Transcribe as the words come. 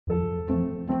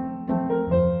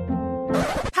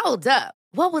Hold up.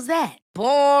 What was that?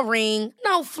 Boring.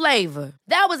 No flavor.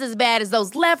 That was as bad as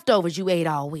those leftovers you ate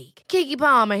all week. Keke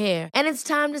Palmer here, and it's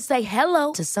time to say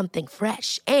hello to something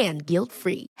fresh and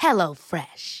guilt-free. Hello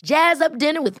Fresh. Jazz up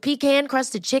dinner with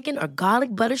pecan-crusted chicken or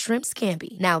garlic butter shrimp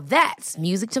scampi. Now that's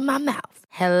music to my mouth.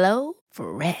 Hello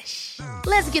Fresh.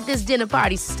 Let's get this dinner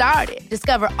party started.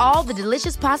 Discover all the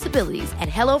delicious possibilities at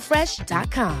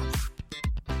hellofresh.com.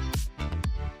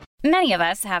 Many of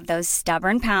us have those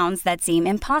stubborn pounds that seem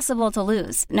impossible to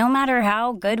lose, no matter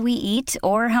how good we eat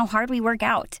or how hard we work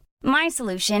out. My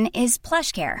solution is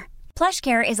PlushCare.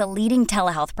 PlushCare is a leading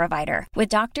telehealth provider with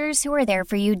doctors who are there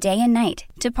for you day and night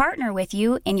to partner with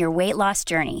you in your weight loss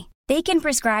journey. They can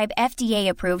prescribe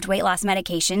FDA-approved weight loss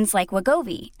medications like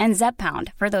Wegovy and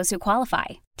Zepbound for those who qualify.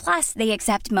 Plus, they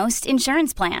accept most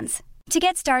insurance plans. To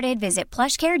get started, visit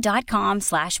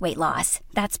plushcare.com/weightloss.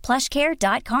 That's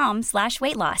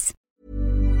plushcare.com/weightloss.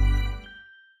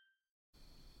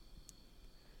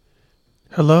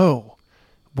 Hello.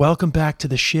 Welcome back to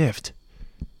The Shift.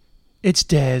 It's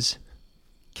Des.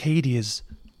 Katie is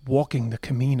walking the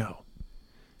Camino.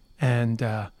 And,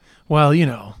 well, you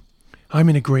know, I'm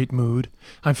in a great mood.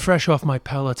 I'm fresh off my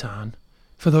Peloton.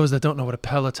 For those that don't know what a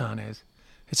Peloton is,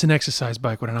 it's an exercise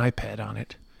bike with an iPad on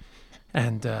it.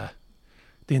 And,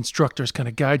 the instructors kind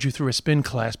of guide you through a spin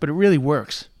class, but it really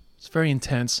works. It's very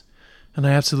intense, and I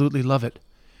absolutely love it.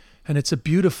 And it's a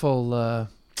beautiful,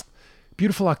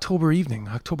 beautiful October evening,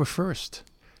 October 1st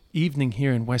evening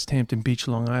here in West Hampton Beach,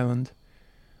 Long Island.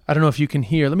 I don't know if you can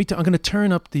hear. I'm going to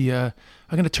turn up the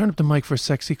mic for a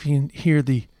sec, so you can hear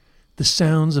the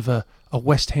sounds of a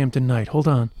West Hampton night. Hold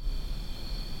on.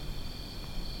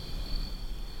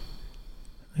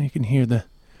 You can hear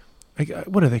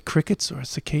what are they, crickets or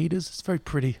cicadas? It's a very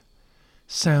pretty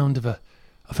sound of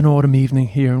an autumn evening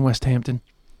here in West Hampton.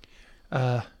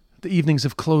 The evenings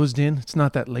have closed in. It's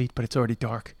not that late, but it's already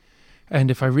dark. And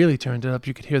if I really turned it up,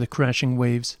 you could hear the crashing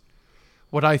waves.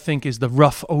 What I think is the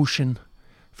rough ocean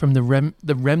from the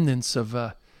remnants of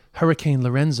Hurricane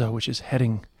Lorenzo, which is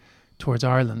heading towards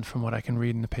Ireland, from what I can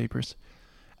read in the papers.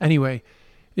 Anyway,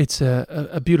 it's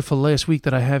a beautiful last week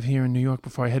that I have here in New York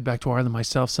before I head back to Ireland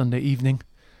myself Sunday evening.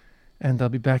 And I'll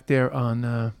be back there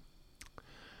on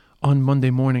Monday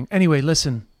morning. Anyway,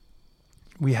 listen,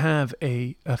 we have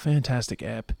a fantastic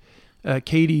app.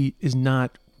 Katie is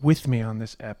not with me on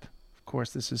this app. Of course,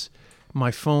 this is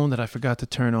my phone that I forgot to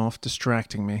turn off,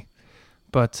 distracting me.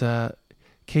 But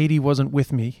Katie wasn't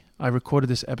with me. I recorded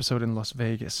this episode in Las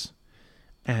Vegas.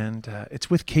 And it's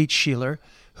with Kate Shelor,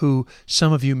 who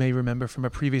some of you may remember from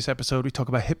a previous episode. We talk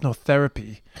about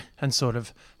hypnotherapy and sort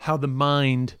of how the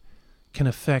mind can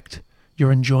affect your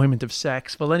enjoyment of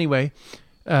sex. Well, anyway,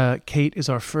 Kate is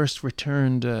our first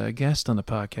returned guest on the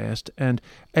podcast. And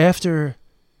after,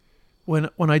 when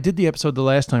I did the episode the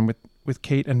last time with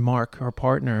Kate and Mark, her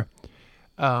partner,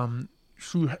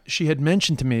 she had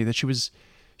mentioned to me that she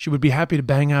would be happy to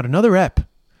bang out another ep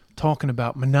talking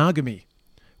about monogamy,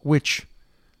 which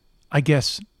I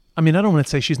guess, I mean, I don't want to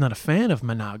say she's not a fan of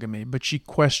monogamy, but she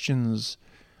questions,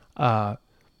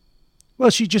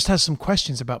 she just has some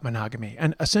questions about monogamy.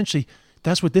 And essentially,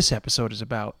 that's what this episode is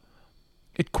about.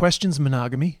 It questions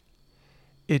monogamy.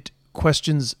 It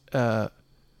questions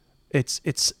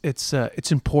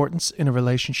its importance in a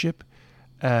relationship,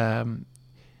 and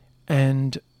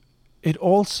it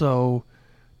also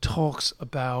talks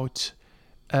about.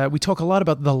 We talk a lot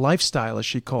about the lifestyle, as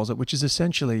she calls it, which is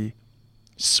essentially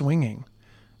swinging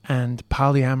and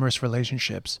polyamorous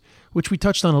relationships, which we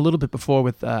touched on a little bit before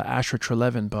with Asher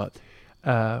Trelevin, but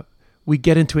we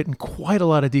get into it in quite a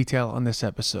lot of detail on this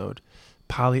episode.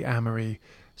 Polyamory,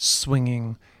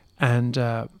 swinging, and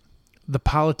the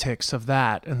politics of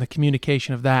that and the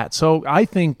communication of that. So I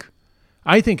think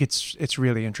it's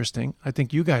really interesting. I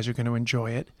think you guys are going to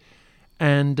enjoy it.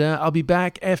 And I'll be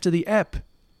back after the ep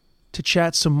to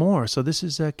chat some more. So this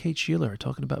is Kate Shelor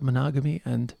talking about monogamy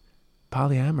and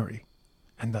polyamory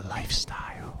and the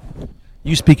lifestyle.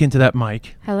 You speak into that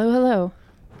mic. Hello, hello.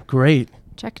 Great.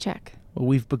 Check, check. Well,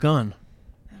 we've begun.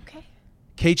 Okay.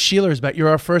 Kate Shelor is back. You're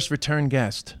our first return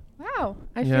guest. Wow.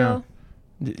 I feel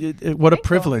what a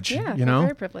privilege. Yeah, you know?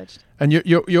 Very privileged. And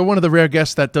you're one of the rare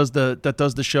guests that does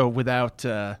the show without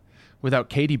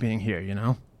Katie being here, you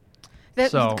know?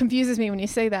 That confuses me when you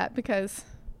say that because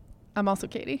I'm also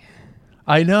Katie.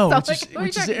 I know. So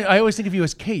I always think of you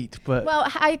as Kate, but well,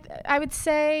 I would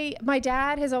say my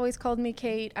dad has always called me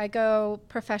Kate. I go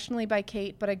professionally by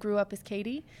Kate, but I grew up as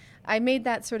Katie. I made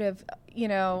that sort of,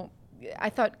 I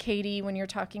thought Katie, when you're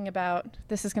talking about,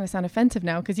 this is going to sound offensive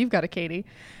now because you've got a Katie.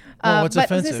 Well, what's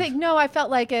offensive? I felt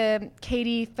like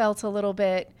Katie felt a little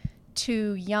bit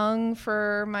too young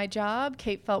for my job.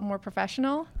 Kate felt more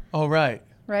professional. Oh, right.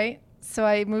 Right? So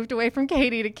I moved away from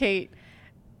Katie to Kate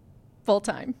full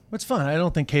time. It's fine. I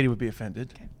don't think Katie would be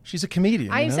offended. Okay. She's a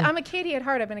comedian. I'm a Katie at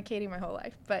heart. I've been a Katie my whole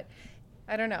life, but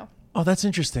I don't know. Oh, that's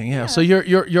interesting. Yeah. So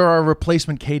you're our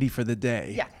replacement Katie for the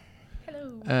day. Yeah.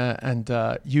 Hello. And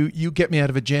you get me out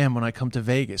of a jam when I come to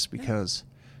Vegas because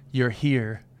you're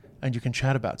here and you can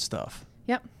chat about stuff.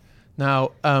 Yep.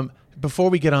 Now, before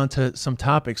we get on to some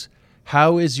topics,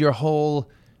 how is your whole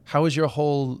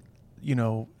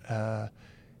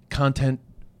content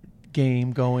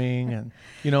game going? And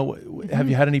have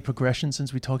you had any progression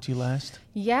since we talked to you last?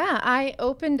 Yeah, I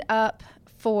opened up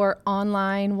for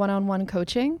online one-on-one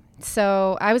coaching.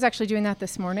 So I was actually doing that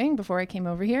this morning before I came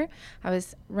over here. I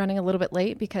was running a little bit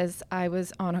late because I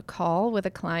was on a call with a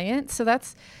client. So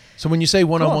when you say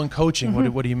one-on-one coaching,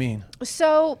 what do you mean?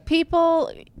 So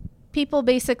people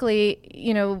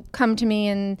basically, come to me,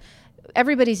 and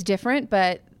everybody's different,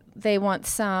 but they want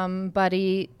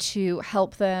somebody to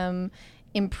help them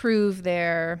improve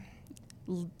their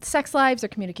sex lives or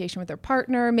communication with their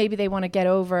partner. Maybe they want to get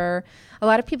over. A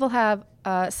lot of people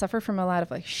suffer from a lot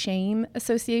of shame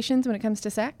associations when it comes to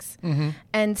sex. Mm-hmm.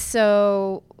 And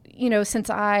so, since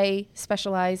I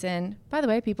specialize in, by the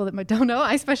way, people that don't know,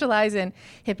 I specialize in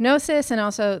hypnosis and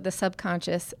also the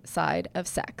subconscious side of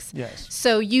sex. Yes.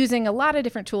 So using a lot of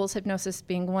different tools, hypnosis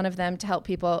being one of them, to help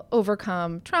people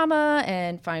overcome trauma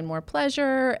and find more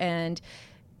pleasure and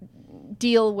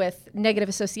deal with negative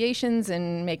associations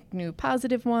and make new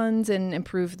positive ones and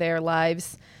improve their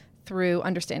lives through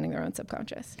understanding their own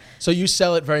subconscious. So you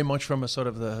sell it very much from a sort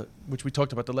of which we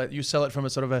talked about, you sell it from a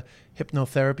sort of a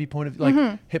hypnotherapy point of view, like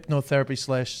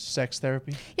hypnotherapy / sex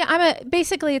therapy? Yeah,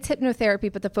 basically it's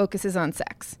hypnotherapy, but the focus is on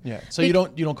sex. Yeah. So you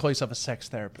don't call yourself a sex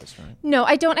therapist, right? No,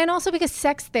 I don't. And also because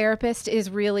sex therapist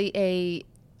is really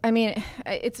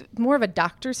it's more of a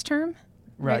doctor's term,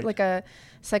 right? Like a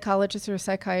psychologist or a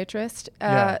psychiatrist.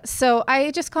 So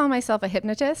I just call myself a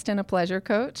hypnotist and a pleasure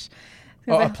coach.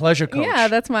 A pleasure coach. Yeah,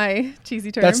 that's my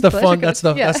cheesy term. That's the fun. That's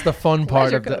the fun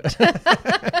part of it.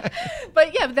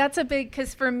 But yeah, that's a big,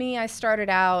 because for me, I started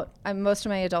out most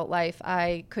of my adult life,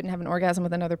 I couldn't have an orgasm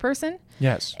with another person.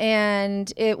 Yes.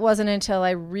 And it wasn't until I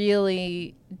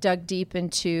really dug deep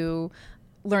into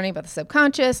learning about the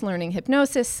subconscious, learning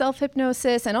hypnosis,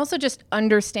 self-hypnosis, and also just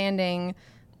understanding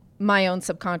my own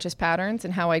subconscious patterns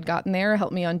and how I'd gotten there,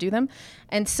 helped me undo them.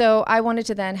 And so I wanted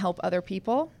to then help other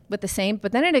people with the same,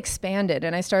 but then it expanded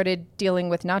and I started dealing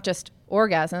with not just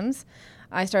orgasms.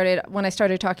 When I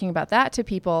started talking about that to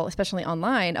people, especially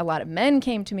online, a lot of men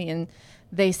came to me and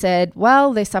they said,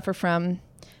 well, they suffer from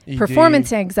ED,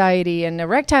 performance anxiety and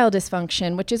erectile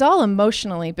dysfunction, which is all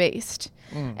emotionally based.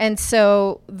 And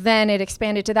so then it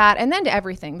expanded to that and then to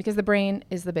everything, because the brain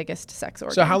is the biggest sex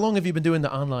organ. So how long have you been doing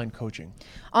the online coaching?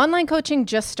 Online coaching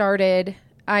just started.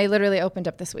 I literally opened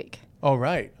up this week. Oh,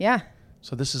 right. Yeah.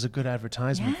 So this is a good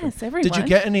advertisement. Yes, everyone. Did you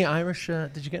get any Irish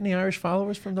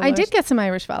followers from the I did get some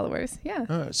Irish followers.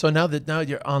 Yeah. So now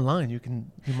you're online, you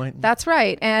might. That's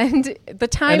right. And the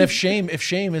time. And if shame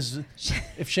is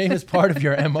part of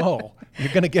your MO,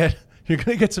 you're gonna get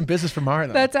some business from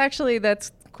Ireland.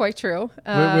 That's quite true.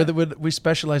 We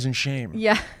specialize in shame.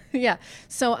 Yeah. Yeah.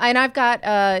 So, and I've got,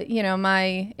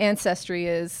 my ancestry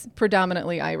is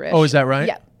predominantly Irish. Oh, is that right?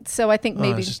 Yeah. So I think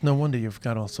maybe. It's just no wonder you've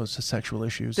got all sorts of sexual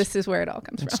issues. This is where it all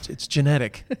comes from. It's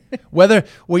genetic.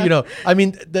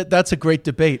 That's a great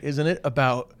debate, isn't it?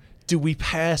 About, do we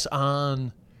pass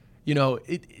on,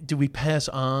 do we pass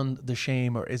on the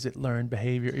shame, or is it learned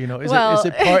behavior?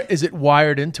 Is it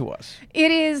wired into us?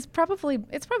 It's probably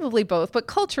both, but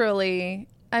culturally,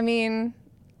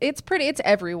 it's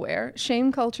everywhere.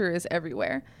 Shame culture is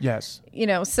everywhere. Yes.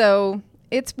 So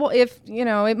it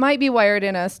might be wired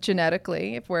in us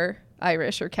genetically if we're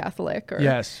Irish or Catholic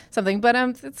or something, but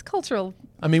it's cultural.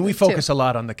 We focus a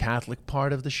lot on the Catholic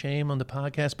part of the shame on the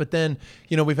podcast, but then,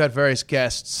 we've had various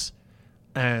guests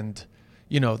and,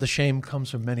 the shame comes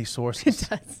from many sources. It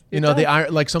does.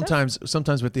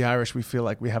 Sometimes with the Irish, we feel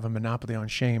like we have a monopoly on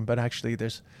shame, but actually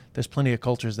there's plenty of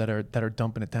cultures that are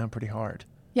dumping it down pretty hard.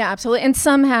 Yeah, absolutely. And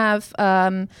some have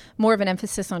more of an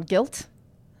emphasis on guilt.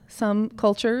 Some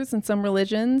cultures and some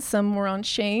religions, some more on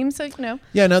shame. So,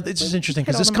 Yeah, no, it's just interesting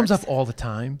because this comes up all the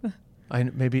time.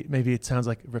 Maybe it sounds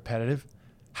like repetitive.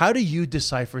 How do you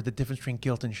decipher the difference between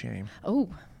guilt and shame? Oh,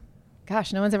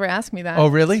 gosh, no one's ever asked me that. Oh,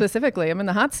 really? Specifically, I'm in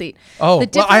the hot seat. Oh,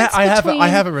 well, I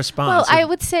have a response. Well, I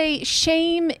would say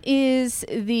shame is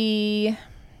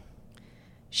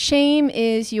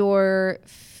your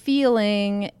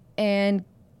feeling, and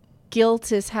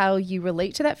guilt is how you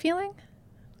relate to that feeling.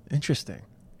 Interesting.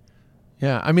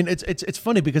 Yeah, I mean, it's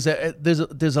funny because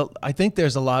I think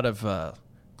there's a lot of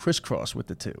crisscross with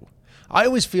the two. I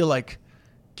always feel like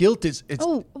guilt is.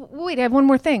 Oh, wait, I have one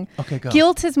more thing. Okay, go.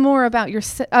 Guilt is more about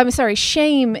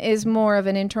shame is more of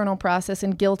an internal process,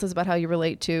 and guilt is about how you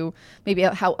relate to maybe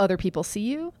how other people see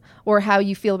you, or how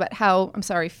you feel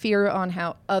about fear on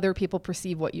how other people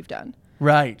perceive what you've done.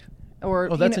 Right.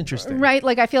 Or that's interesting. Right,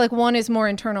 like I feel like one is more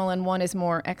internal and one is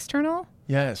more external.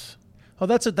 Yes. Oh,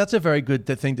 that's a very good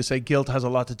thing to say. Guilt has a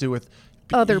lot to do with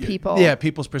other people. Yeah,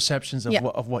 people's perceptions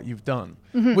of what you've done,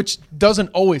 which doesn't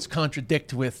always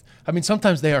contradict with. I mean,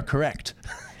 sometimes they are correct.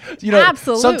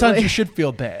 Absolutely. Sometimes you should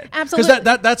feel bad. Absolutely.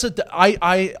 Because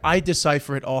I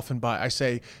decipher it often by, I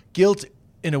say guilt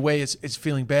in a way is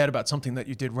feeling bad about something that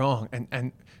you did wrong,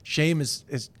 and shame is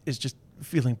just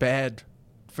feeling bad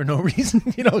for no reason.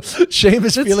 Shame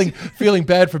is feeling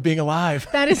bad for being alive.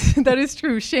 That is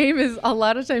true. A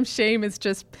lot of times shame is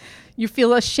just you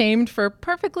feel ashamed for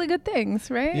perfectly good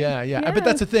things, right? Yeah. But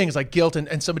that's the thing. It's like guilt,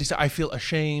 and somebody say I feel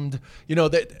ashamed. They're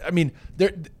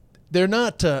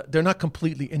not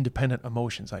completely independent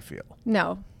emotions, I feel.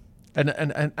 No.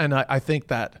 And I think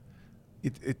that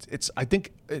I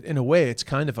think in a way it's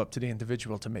kind of up to the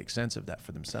individual to make sense of that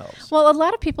for themselves. Well, a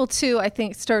lot of people too, I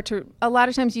think, a lot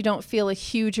of times you don't feel a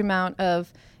huge amount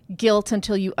of guilt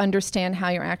until you understand how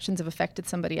your actions have affected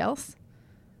somebody else.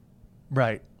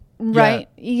 Right. Right.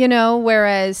 Yeah.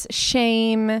 Whereas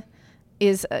shame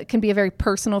can be a very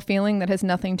personal feeling that has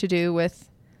nothing to do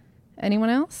with anyone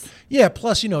else. Yeah.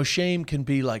 Plus, shame can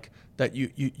be like that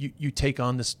you take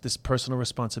on this personal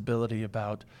responsibility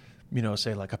about,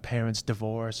 say like a parent's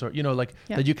divorce, or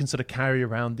that you can sort of carry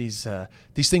around these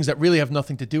things that really have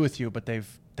nothing to do with you, but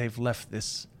they've left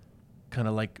this kind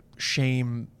of like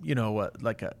shame,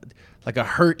 like a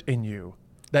hurt in you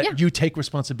that you take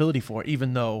responsibility for,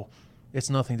 even though it's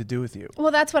nothing to do with you.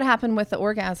 Well, that's what happened with the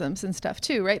orgasms and stuff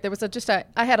too, right? There was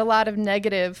I had a lot of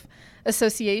negative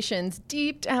associations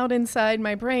deep down inside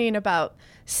my brain about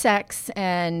sex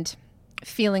and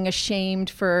feeling ashamed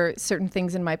for certain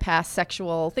things in my past,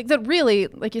 sexual things that really,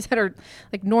 like you said, are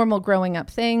like normal growing up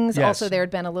things. Yes. Also, there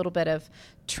had been a little bit of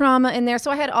trauma in there. So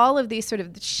I had all of these sort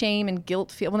of shame and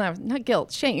guilt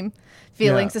shame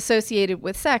feelings associated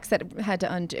with sex that I had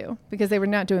to undo because they were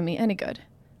not doing me any good.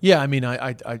 Yeah, I mean,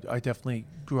 I definitely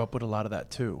grew up with a lot of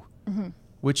that too,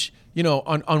 which,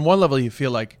 on one level you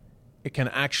feel like it can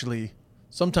actually,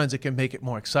 sometimes it can make it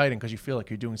more exciting because you feel like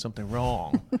you're doing something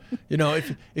wrong.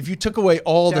 If you took away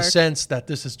all the sense that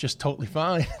this is just totally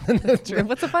fine,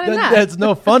 what's the fun in that? There's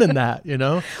no fun in that,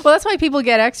 Well, that's why people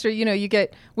get extra, you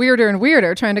get weirder and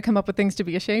weirder trying to come up with things to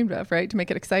be ashamed of, right? To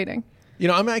make it exciting.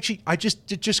 I just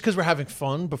because we're having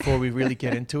fun before we really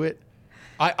get into it,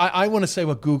 I want to say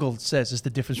what Google says is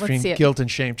the difference between guilt and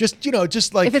shame. Just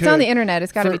like if it's on the internet,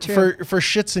 it's got to be true. For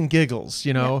shits and giggles,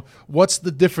 what's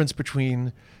the difference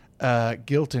between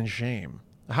guilt and shame?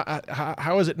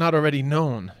 How is it not already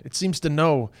known? It seems to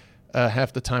know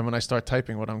half the time when I start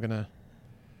typing what I'm gonna.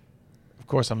 Of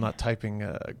course, I'm not typing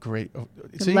great.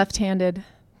 Left-handed.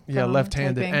 Yeah,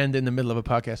 left-handed typing. And in the middle of a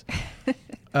podcast.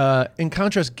 In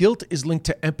contrast, guilt is linked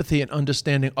to empathy and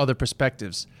understanding other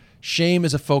perspectives. Shame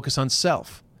is a focus on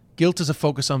self. Guilt is a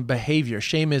focus on behavior.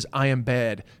 Shame is I am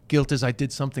bad. Guilt is I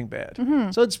did something bad.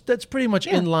 So that's pretty much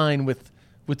in line with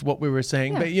what we were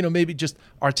saying, but maybe just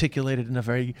articulated in a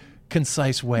very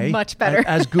concise way. Much better,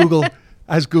 as Google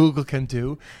can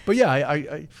do. But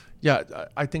I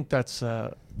think that's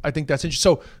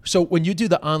interesting. So when you do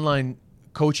the online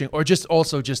coaching, or just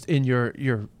in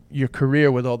your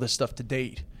career with all this stuff to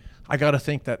date, I got to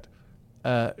think that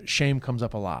shame comes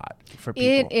up a lot for people.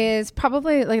 It is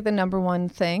probably like the number one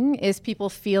thing is people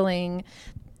feeling.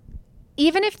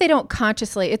 Even if they don't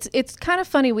consciously, it's kind of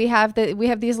funny. We have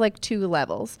these like two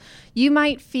levels. You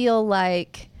might feel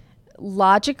like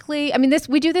logically,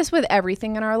 we do this with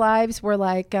everything in our lives. We're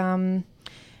like, I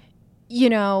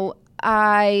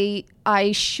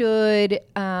shouldn't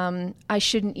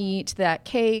eat that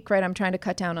cake, right? I'm trying to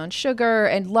cut down on sugar,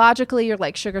 and logically, you're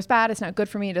like, sugar's bad. It's not good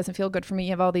for me. It doesn't feel good for me.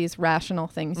 You have all these rational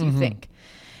things you think,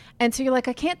 and so you're like,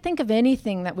 I can't think of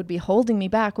anything that would be holding me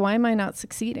back. Why am I not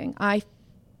succeeding? I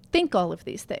think all of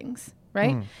these things,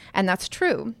 right? And that's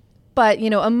true. But,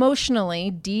 emotionally,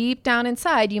 deep down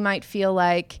inside, you might feel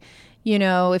like,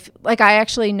 if like I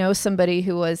actually know somebody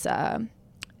who was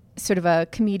sort of a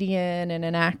comedian and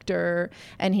an actor,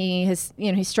 and he has,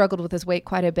 he struggled with his weight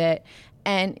quite a bit.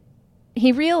 And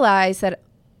he realized that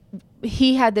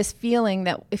he had this feeling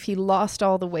that if he lost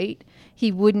all the weight, he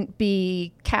wouldn't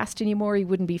be cast anymore. He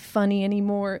wouldn't be funny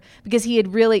anymore, because he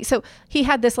had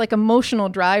this like emotional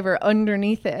driver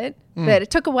underneath it that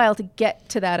it took a while to get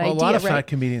to that idea. A lot of fat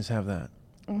comedians have that.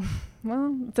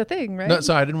 well, it's a thing, right? No,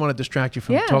 sorry, I didn't want to distract you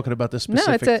from talking about this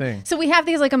specific thing. So we have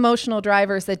these like emotional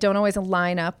drivers that don't always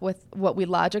line up with what we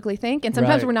logically think. And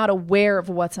sometimes we're not aware of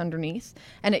what's underneath,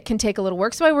 and it can take a little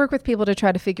work. So I work with people to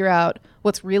try to figure out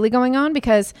what's really going on,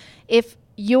 because if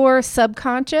your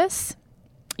subconscious,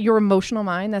 your emotional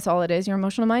mind, that's all it is, your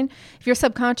emotional mind, if your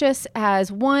subconscious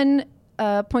has one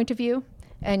point of view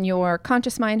and your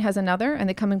conscious mind has another, and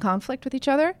they come in conflict with each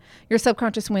other, your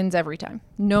subconscious wins every time,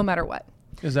 no matter what.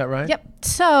 Is that right? Yep.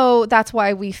 So that's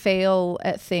why we fail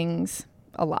at things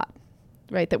a lot,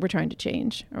 right? That we're trying to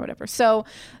change or whatever. So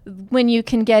when you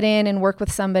can get in and work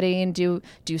with somebody and do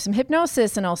some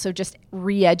hypnosis and also just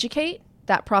re-educate,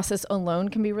 that process alone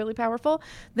can be really powerful.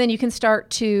 Then you can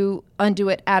start to undo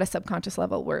it at a subconscious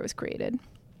level where it was created.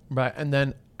 Right. And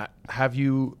then have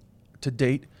you to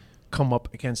date come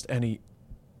up against any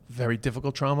very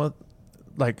difficult trauma?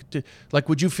 Like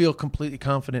would you feel completely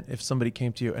confident if somebody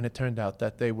came to you and it turned out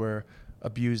that they were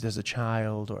abused as a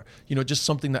child, or, you know, just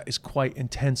something that is quite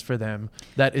intense for them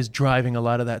that is driving a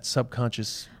lot of that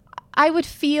subconscious? I would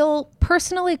feel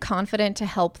personally confident to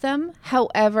help them.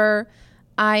 However,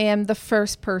 I am the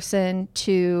first person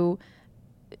to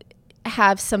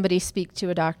have somebody speak to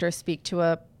a doctor, speak to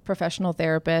a professional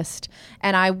therapist,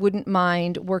 and I wouldn't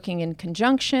mind working in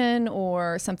conjunction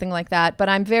or something like that. But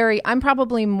I'm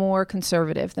probably more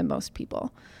conservative than most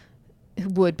people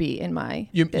would be in my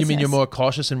business. You mean you're more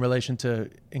cautious in relation to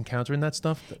encountering that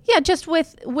stuff? Yeah, just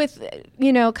with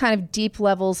you know, kind of deep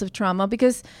levels of trauma,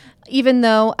 because even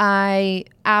though I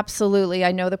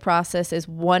know the process is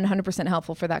 100%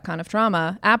 helpful for that kind of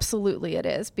trauma, absolutely it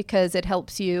is, because it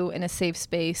helps you in a safe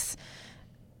space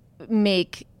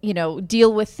make, you know,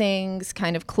 deal with things,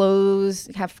 kind of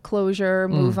have closure,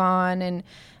 move on,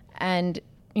 and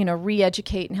you know,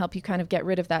 re-educate and help you kind of get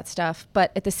rid of that stuff.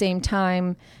 But at the same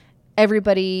time,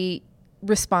 everybody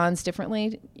responds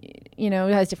differently, you know,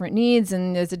 has different needs,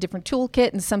 and there's a different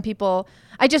toolkit. And some people,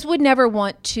 I just would never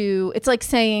want to, it's like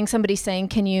somebody saying,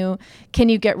 can you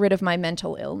get rid of my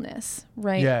mental illness?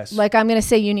 Right. Yes. Like, I'm going to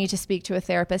say, you need to speak to a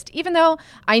therapist, even though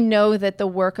I know that the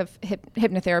work of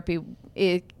hypnotherapy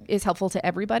is helpful to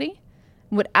everybody,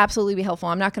 would absolutely be helpful.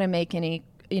 I'm not going to make any,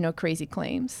 you know, crazy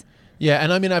claims. Yeah,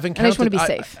 and I mean, I've encountered... And I just want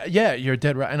to be safe. Yeah, you're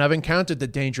dead right. And I've encountered the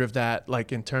danger of that,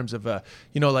 like, in terms of,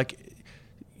 you know, like,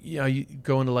 you know, you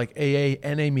go into, like, AA,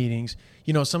 NA meetings,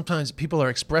 you know, sometimes people are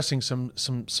expressing some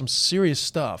serious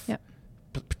stuff, yep,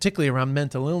 particularly around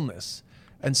mental illness.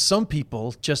 And some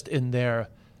people, just in their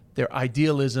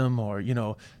idealism, or, you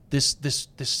know, this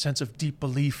sense of deep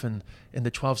belief in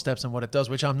the 12 steps and what it does,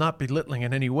 which I'm not belittling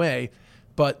in any way,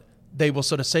 but they will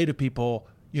sort of say to people,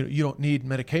 you know, you don't need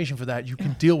medication for that. You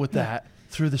can deal with that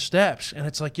through the steps. And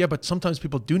it's like, yeah, but sometimes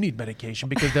people do need medication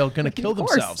because they're going to kill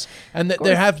themselves. And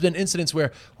there have been incidents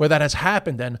where that has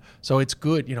happened. And so it's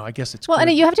good. You know, I guess it's good. And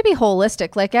you have to be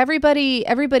holistic. Like,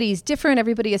 everybody's different.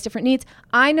 Everybody has different needs.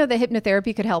 I know that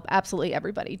hypnotherapy could help absolutely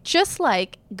everybody. Just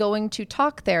like going to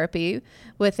talk therapy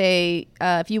with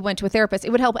if you went to a therapist, it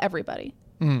would help everybody.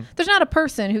 Mm. There's not a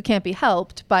person who can't be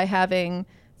helped by having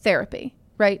therapy.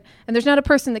 Right. And there's not a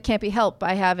person that can't be helped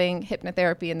by having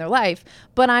hypnotherapy in their life.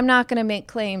 But I'm not going to make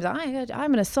claims, I'm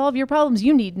going to solve your problems.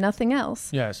 You need nothing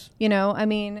else. Yes. You know, I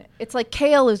mean, it's like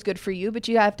kale is good for you, but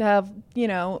you have to have, you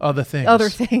know, other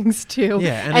things too.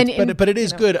 Yeah. But it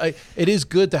is good. It is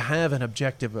good to have an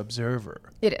objective observer.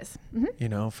 It is. Mm-hmm. You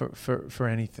know, for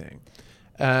anything.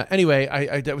 Anyway,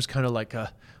 I that was kind of like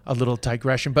a little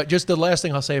digression. But just the last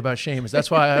thing I'll say about shame is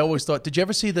that's why I always thought, did you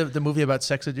ever see the movie about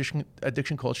sex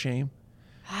addiction called Shame?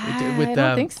 I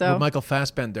don't think so. With Michael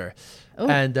Fassbender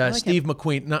and Steve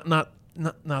McQueen,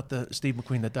 not the Steve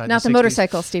McQueen that died. Not in the 60s.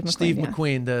 motorcycle Steve McQueen. Steve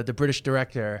McQueen, the British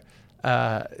director,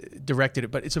 directed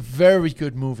it. But it's a very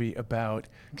good movie about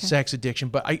sex addiction.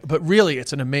 But really,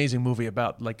 it's an amazing movie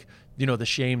about, like, you know, the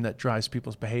shame that drives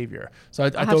people's behavior. So I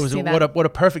thought it was what a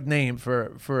perfect name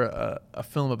for a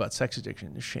film about sex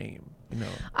addiction. Shame. You know.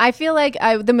 I feel like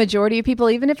the majority of people,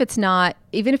 even if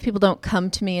people don't come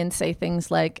to me and say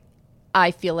things like,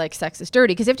 I feel like sex is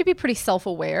dirty, because you have to be pretty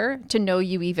self-aware to know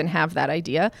you even have that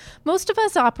idea. Most of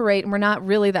us operate and we're not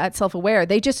really that self-aware.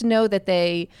 They just know that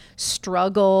they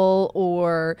struggle,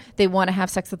 or they want to have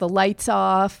sex with the lights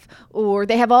off, or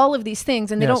they have all of these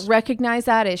things, and they don't recognize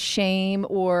that as shame,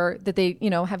 or that they, you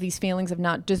know, have these feelings of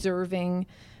not deserving,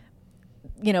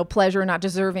 you know, pleasure, not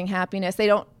deserving happiness.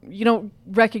 You don't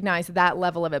recognize that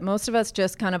level of it. Most of us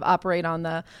just kind of operate on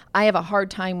I have a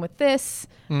hard time with this,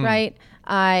 right?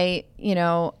 I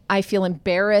feel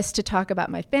embarrassed to talk about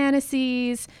my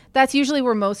fantasies. That's usually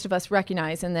where most of us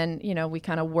recognize. And then, we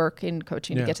kind of work in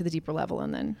coaching to get to the deeper level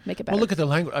and then make it better. Well, look at the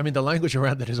language. I mean, the language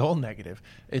around it is all negative.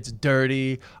 It's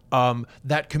dirty.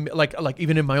 Like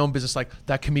even in my own business, like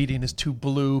that comedian is too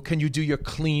blue. Can you do your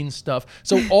clean stuff?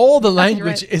 So all the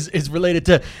language is related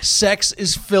to sex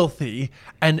is filthy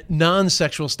and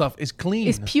non-sexual stuff is clean.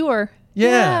 It's pure.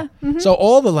 Yeah. Mm-hmm. So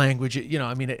all the language,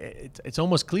 I mean, it's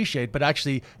almost cliched, but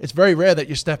actually it's very rare that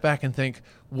you step back and think,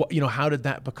 how did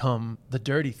that become the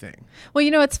dirty thing? Well,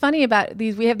 it's funny about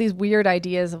these. We have these weird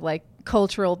ideas of like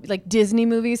cultural, like Disney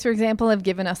movies, for example, have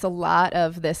given us a lot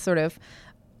of this sort of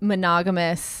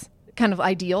monogamous kind of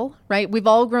ideal, right? We've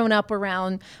all grown up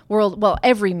around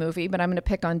every movie, but I'm going to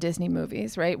pick on Disney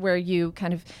movies, right? Where you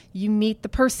meet the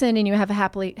person and you have a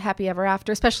happy ever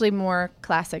after, especially more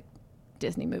classic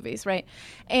Disney movies, right?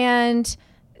 And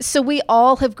so we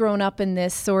all have grown up in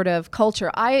this sort of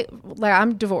culture.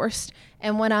 I'm divorced,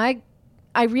 and when I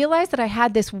realized that I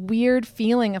had this weird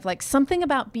feeling of like something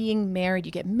about being married.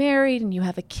 You get married and you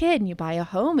have a kid and you buy a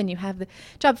home and you have the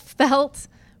job, felt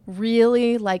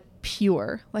really like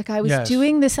pure. Like I was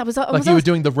doing this. I was like you were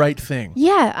doing the right thing.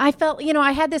 Yeah, I felt.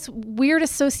 I had this weird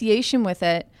association with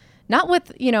it. Not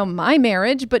with, my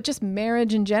marriage, but just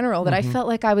marriage in general, that I felt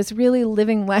like I was really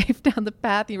living life down the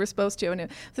path you were supposed to. And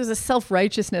there's a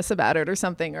self-righteousness about it or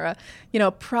something, or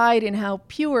a pride in how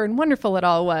pure and wonderful it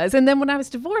all was. And then when I was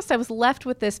divorced, I was left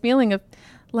with this feeling of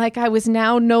like I was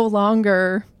now no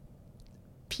longer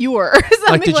pure.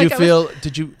 What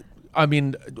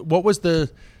was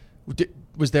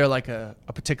there like a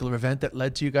particular event that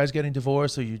led to you guys getting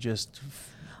divorced, or you just...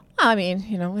 I mean,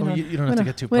 you don't have to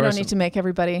get too personal. We don't need to make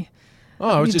everybody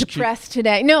depressed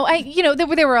today. No,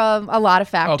 there were a lot of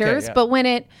factors, but when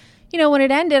it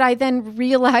ended, I then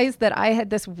realized that I had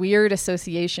this weird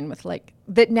association with like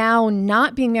that now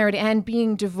not being married and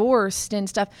being divorced and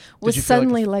stuff was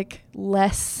suddenly like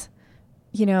less,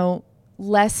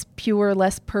 less pure,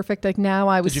 less perfect. Like now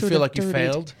I was. Did you feel like you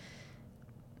failed?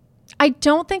 I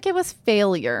don't think it was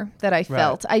failure that I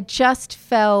felt. I just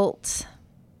felt.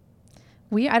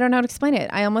 I don't know how to explain it.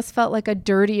 I almost felt like a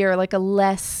dirtier, like a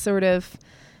less sort of,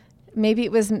 maybe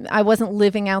it was, I wasn't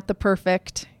living out the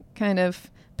perfect kind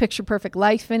of picture perfect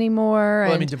life anymore.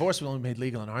 Well, divorce was only made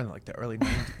legal in Ireland like the early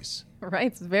 90s. Right.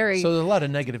 It's very. So there's a lot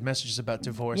of negative messages about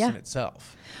divorce in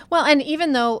itself. Well, and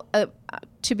even though,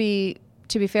 to be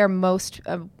fair, most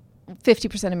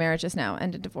 50% of marriages now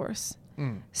end in divorce.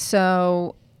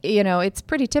 So, it's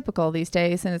pretty typical these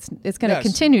days, and it's going to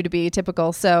continue to be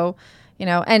typical. So,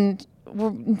 and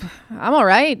I'm all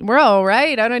right. We're all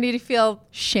right. I don't need to feel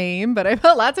shame, but I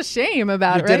felt lots of shame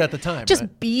about it. You did at the time.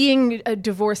 Just being a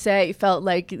divorcee felt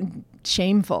like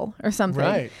shameful or something.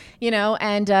 Right.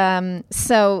 And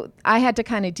so I had to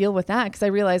kind of deal with that because I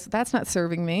realized that's not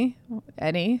serving me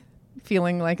any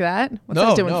feeling like that. What's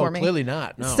that doing for me? No, clearly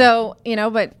not. No. So,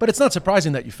 but it's not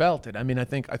surprising that you felt it. I mean, I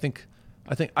think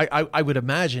I would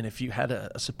imagine if you had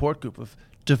a support group of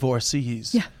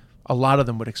divorcees. Yeah. A lot of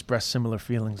them would express similar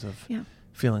feelings of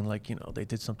feeling like, they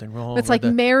did something wrong. It's like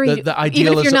married.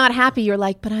 Even if you're not happy, you're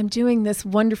like, but I'm doing this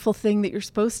wonderful thing that you're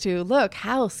supposed to. Look,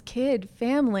 house, kid,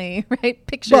 family, right?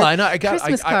 Picture,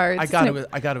 Christmas cards.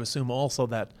 I got to assume also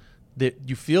that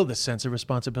you feel this sense of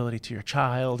responsibility to your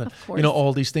child. And,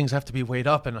 all these things have to be weighed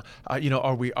up. And,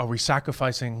 are we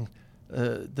sacrificing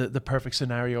the perfect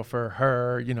scenario for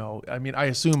her? I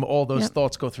assume all those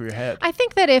thoughts go through your head. I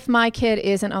think that if my kid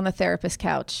isn't on the therapist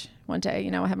couch one day,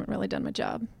 I haven't really done my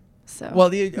job. So,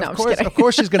 of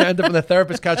course, she's going to end up on the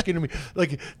therapist couch. She's going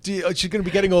to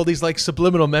be getting all these like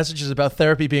subliminal messages about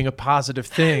therapy being a positive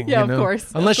thing. Yeah, of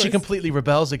course. Unless she completely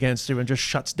rebels against you and just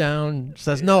shuts down,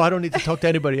 says, "No, I don't need to talk to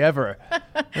anybody ever."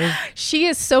 She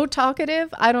is so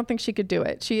talkative. I don't think she could do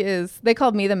it. She is. They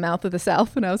called me the mouth of the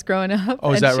South when I was growing up.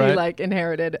 Oh, is that right? And she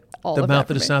inherited all the of mouth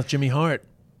that of the South, Jimmy Hart.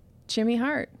 Jimmy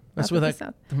Hart. That's where is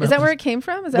that where it came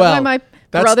from? Is that why my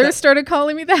brothers started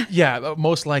calling me that? Yeah,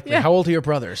 most likely. Yeah. How old are your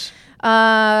brothers?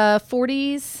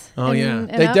 40s. Oh, and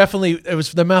they up. Definitely, it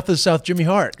was the mouth of the South, Jimmy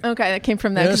Hart. Okay, that came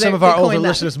from that. Some of our older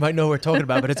listeners might know what we're talking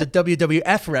about, but it's a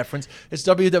WWF reference. It's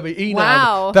WWE now.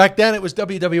 Wow. Back then it was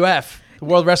WWF. The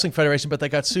World Wrestling Federation, but they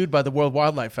got sued by the World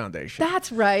Wildlife Foundation.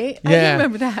 That's right. Yeah. I do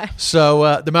remember that.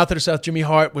 So the Mouth of the South, Jimmy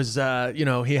Hart was, he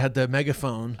had the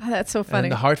megaphone. Oh, that's so funny.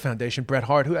 And the Hart Foundation, Bret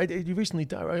Hart, who he recently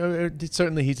died.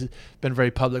 Certainly he's been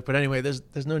very public. But anyway, there's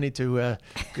no need to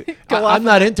I'm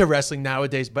not into wrestling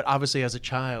nowadays, but obviously as a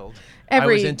child, I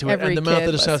was into it. And the Mouth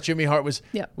of the South, Jimmy Hart was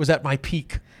at my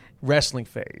peak. wrestling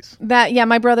phase.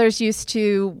 My brothers used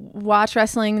to watch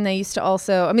wrestling, and they used to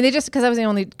also, I mean, they just, because I was the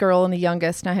only girl and the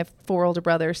youngest, and I have 4 older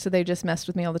brothers, so they just messed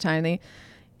with me all the time.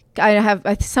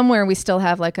 Somewhere we still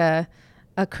have like a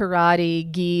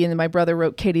karate gi, and then my brother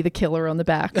wrote Katie the Killer on the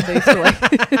back. They used to like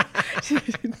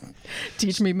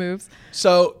teach me moves.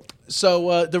 So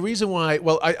the reason why,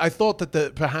 I thought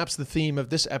that perhaps the theme of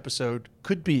this episode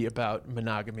could be about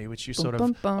monogamy, which you sort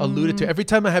of alluded to. Every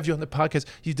time I have you on the podcast,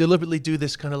 you deliberately do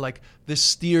this kind of like this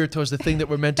steer towards the thing that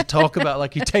we're meant to talk about.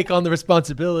 Like you take on the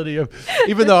responsibility of,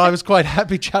 even though I was quite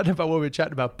happy chatting about what we were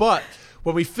chatting about. But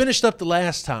when we finished up the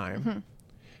last time,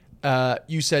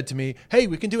 you said to me, hey,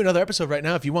 we can do another episode right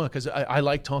now if you want, because I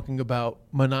like talking about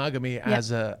monogamy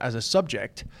as a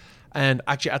subject. And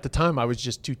actually at the time I was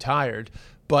just too tired.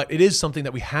 But it is something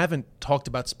that we haven't talked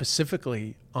about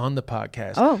specifically on the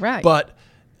podcast. Oh, right. But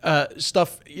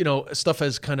stuff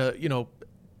has kind of,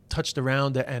 touched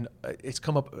around it, and it's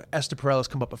come up. Esther Perel has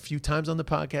come up a few times on the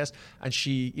podcast, and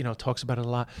she, talks about it a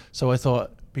lot. So I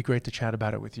thought it'd be great to chat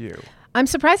about it with you. I'm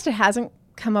surprised it hasn't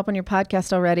come up on your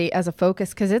podcast already as a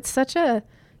focus, because it's such a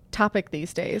topic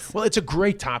these days. Well, it's a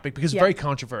great topic because it's very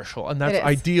controversial, and that's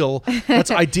ideal. That's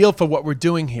ideal for what we're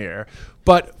doing here.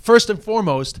 But first and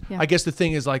foremost, I guess the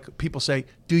thing is, like, people say,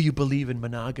 do you believe in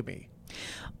monogamy?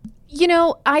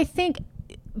 I think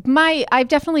I've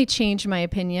definitely changed my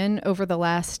opinion over the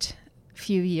last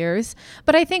few years.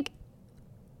 But I think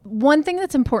one thing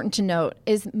that's important to note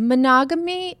is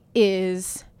monogamy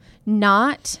is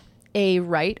not a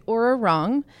right or a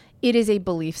wrong. It is a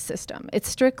belief system. It's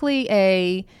strictly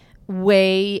a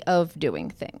way of doing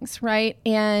things, right?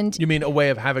 And you mean a way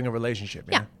of having a relationship?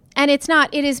 Yeah. And it's not.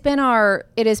 It has been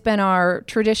our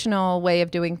traditional way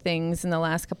of doing things in the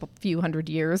last few hundred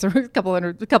years, or a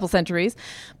couple centuries.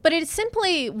 But it's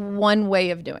simply one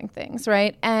way of doing things,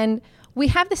 right? And we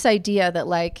have this idea that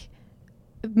like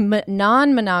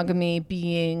non-monogamy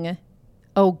being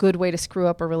a good way to screw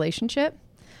up a relationship,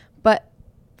 but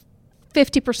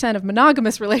 50% of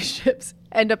monogamous relationships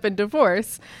end up in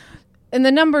divorce. And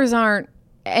the numbers aren't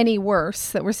any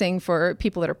worse that we're seeing for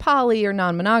people that are poly or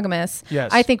non-monogamous.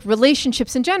 Yes. I think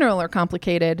relationships in general are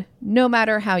complicated, no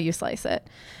matter how you slice it.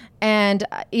 And,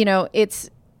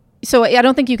 so I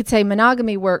don't think you could say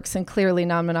monogamy works and clearly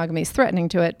non-monogamy is threatening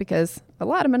to it, because a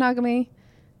lot of monogamy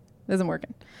isn't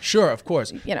working. Sure, of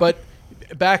course. But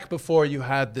back before you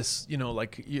had this,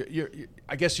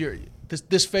 I guess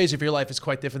this phase of your life is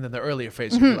quite different than the earlier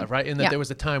phase of your life, right? In that there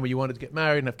was a time where you wanted to get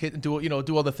married and have kids and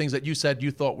do all the things that you said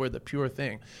you thought were the pure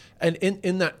thing. And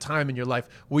in that time in your life,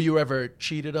 were you ever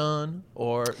cheated on,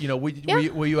 or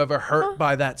were you ever hurt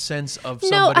by that sense of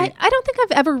somebody? No, I don't think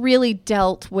I've ever really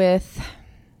dealt with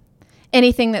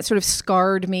anything that sort of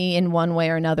scarred me in one way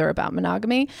or another about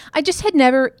monogamy. I just had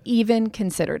never even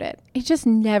considered it. It just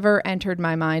never entered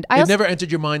my mind. It never entered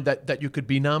your mind that you could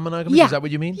be non-monogamous? Yeah. Is that what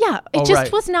you mean? Yeah. It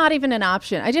just was not even an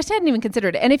option. I just hadn't even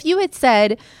considered it. And if you had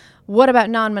said, what about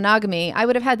non-monogamy? I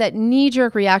would have had that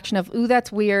knee-jerk reaction of, ooh,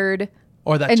 that's weird.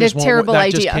 Or that and just a terrible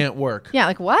idea. Just can't work. Yeah,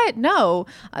 like what? No,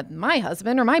 my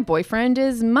husband or my boyfriend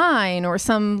is mine, or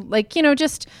some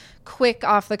just quick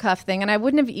off the cuff thing. And I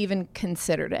wouldn't have even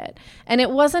considered it. And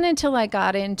it wasn't until I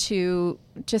got into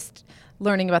just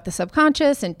learning about the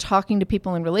subconscious and talking to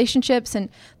people in relationships, and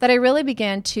that I really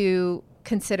began to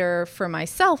consider for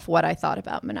myself what I thought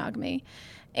about monogamy.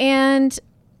 And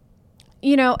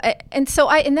then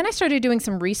I started doing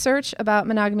some research about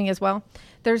monogamy as well.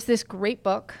 There's this great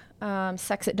book,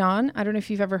 Sex at Dawn. I don't know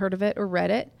if you've ever heard of it or read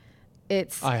it.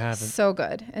 I haven't. So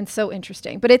good and so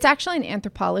interesting. But it's actually an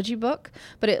anthropology book,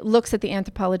 but it looks at the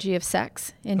anthropology of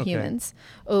sex in humans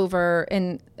over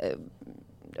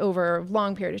a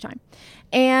long period of time.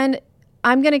 And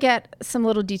I'm going to get some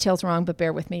little details wrong, but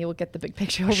bear with me. You'll get the big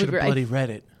picture. I should have bloody read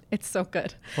it. It's so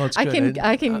good. Well, it's good.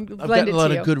 I can I've blend gotten it to you. a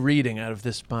lot of good reading out of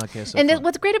this podcast. And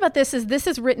what's great about this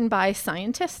is written by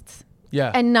scientists.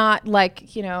 Yeah. And not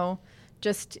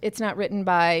it's not written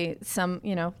by some,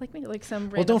 like me, like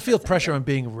some. Well, don't feel pressure on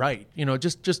being right.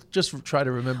 Just try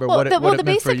to remember what it the meant for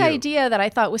basic you. idea that I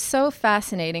thought was so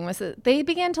fascinating was that they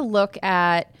began to look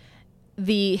at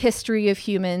the history of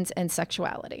humans and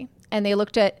sexuality, and they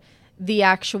looked at the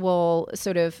actual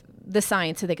sort of the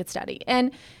science that they could study.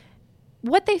 And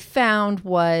what they found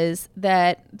was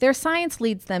that their science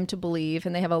leads them to believe,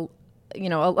 and they have a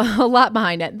lot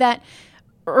behind it, that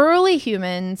early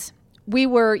humans, we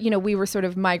were sort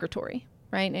of migratory,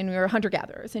 right? And we were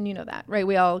hunter-gatherers, and you know that, right?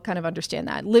 We all kind of understand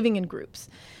that, living in groups.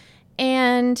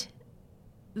 And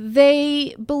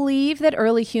they believe that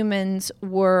early humans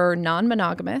were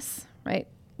non-monogamous, right?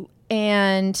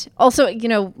 And also,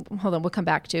 hold on, we'll come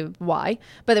back to why.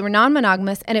 But they were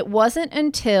non-monogamous, and it wasn't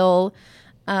until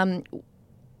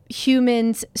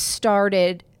humans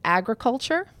started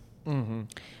agriculture,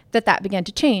 that began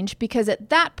to change, because at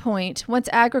that point, once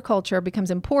agriculture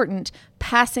becomes important,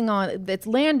 passing on, it's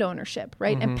land ownership,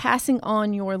 right? And passing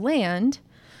on your land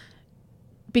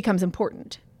becomes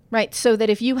important, right? So that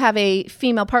if you have a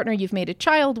female partner you've made a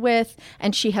child with,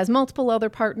 and she has multiple other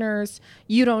partners,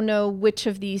 you don't know which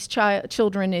of these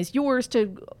children is yours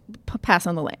to pass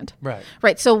on the land. Right.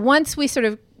 Right. So once we sort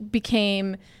of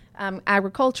became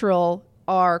agricultural,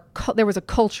 there was a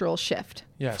cultural shift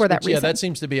for that reason. Yeah, that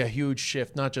seems to be a huge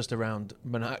shift, not just around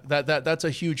that's a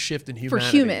huge shift in humanity.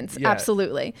 For humans,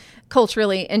 absolutely,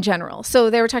 culturally in general. So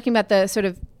they were talking about the sort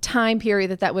of time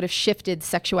period that would have shifted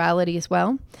sexuality as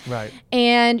well. Right.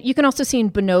 And you can also see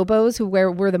in bonobos, who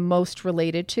we're the most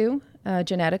related to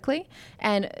genetically,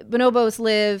 and bonobos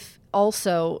live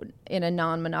also in a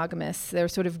non-monogamous. They're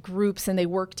sort of groups, and they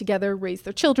work together, raise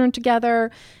their children together.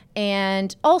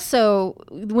 And also,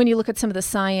 when you look at some of the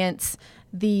science,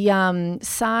 the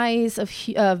size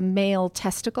of male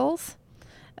testicles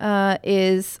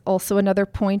is also another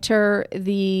pointer.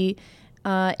 The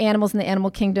animals in the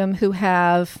animal kingdom who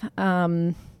have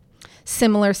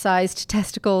similar sized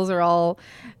testicles are all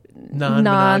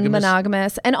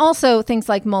non-monogamous. And also things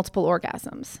like multiple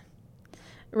orgasms.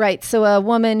 Right. So a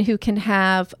woman who can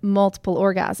have multiple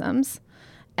orgasms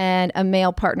and a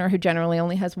male partner who generally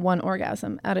only has one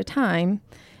orgasm at a time,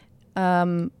 they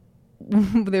were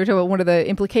talking about one of the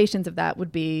implications of that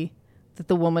would be that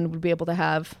the woman would be able to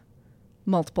have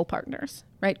multiple partners,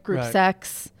 right? Group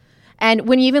sex. And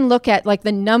when you even look at like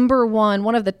the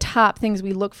one of the top things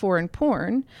we look for in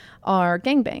porn are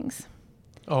gangbangs.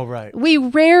 Oh, right. We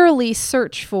rarely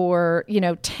search for,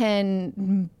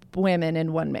 10 women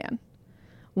and one man.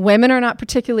 Women are not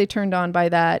particularly turned on by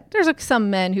that. There's some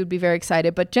men who'd be very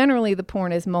excited, but generally the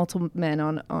porn is multiple men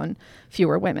on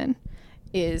fewer women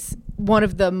is one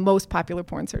of the most popular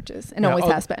porn searches and always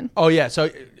has been. Oh, yeah. So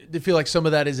you feel like some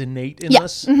of that is innate in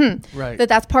us? Mm-hmm. Right.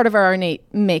 That's part of our innate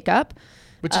makeup.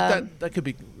 Which that could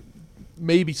be...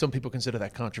 Maybe some people consider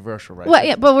that controversial, right? Well,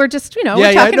 yeah, but we're just,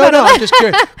 we're talking about I'm just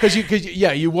curious. Because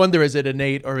you wonder, is it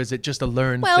innate or is it just a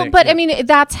learned thing? Well, but I mean,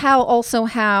 that's how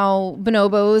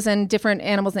bonobos and different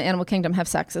animals in the animal kingdom have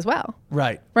sex as well.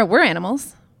 Right. Right, we're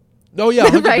animals. Oh, yeah,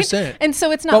 100%. Right? And so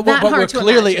it's not that hard to imagine. But we're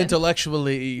clearly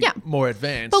intellectually more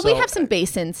advanced. But we have some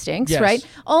base instincts, right?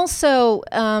 Also,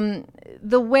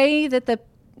 the way that the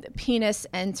penis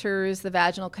enters the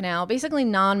vaginal canal, basically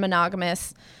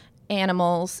non-monogamous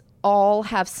animals all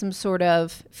have some sort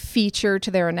of feature to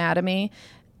their anatomy,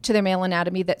 to their male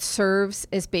anatomy, that serves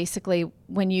as basically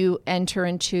when you enter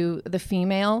into the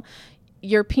female,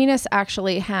 your penis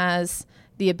actually has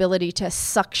the ability to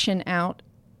suction out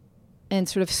and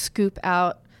sort of scoop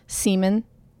out semen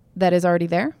that is already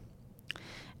there.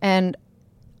 And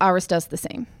ours does the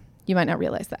same. You might not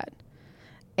realize that.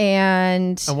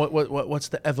 And what's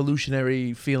the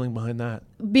evolutionary feeling behind that?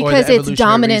 Because it's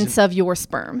dominance of your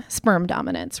sperm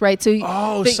dominance, right? So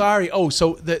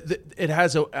so it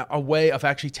has a way of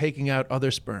actually taking out other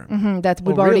sperm that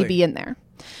would already be in there.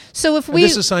 So if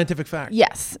this is scientific fact.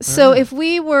 Yes. So if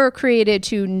we were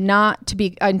created not to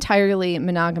be entirely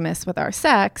monogamous with our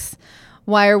sex,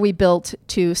 why are we built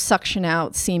to suction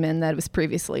out semen that was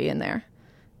previously in there,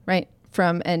 right?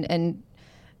 From and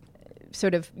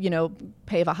sort of,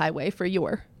 pave a highway for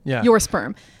your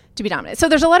sperm to be dominant. So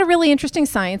there's a lot of really interesting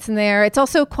science in there. It's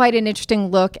also quite an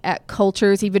interesting look at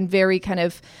cultures, even very kind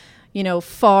of,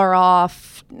 far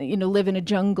off, live in a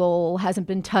jungle, hasn't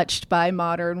been touched by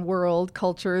modern world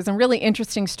cultures, and really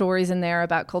interesting stories in there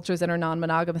about cultures that are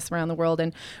non-monogamous around the world.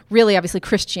 And really, obviously,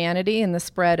 Christianity and the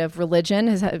spread of religion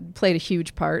has played a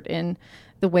huge part in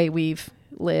the way we've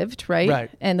lived, right?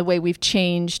 And the way we've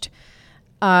changed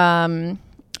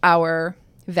our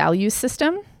value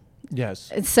system.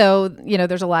 Yes. And so,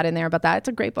 there's a lot in there about that. It's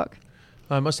a great book.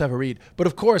 I must have a read. But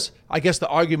of course, I guess the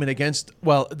argument against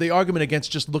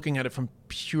just looking at it from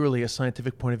purely a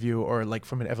scientific point of view or like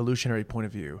from an evolutionary point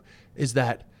of view is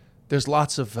that there's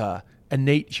lots of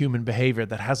innate human behavior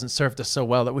that hasn't served us so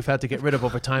well that we've had to get rid of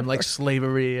over time, like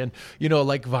slavery and,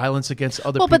 like violence against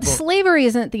other people. Well, but slavery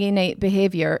isn't the innate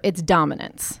behavior. It's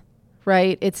dominance,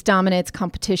 right? It's dominance,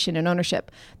 competition, and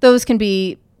ownership. Those can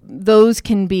be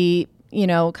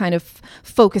kind of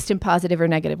focused in positive or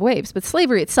negative ways. But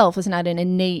slavery itself is not an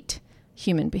innate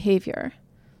human behavior.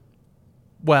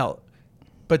 Well,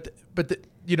 but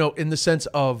in the sense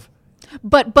of...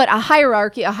 But a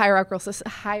hierarchical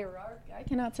society... I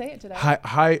cannot say it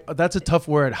today. That's a tough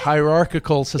word.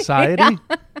 Hierarchical society?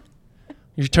 Yeah.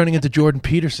 You're turning into Jordan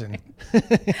Peterson.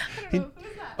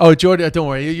 Oh, Jordan, don't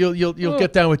worry. You'll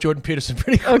get down with Jordan Peterson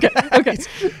pretty quick. Okay.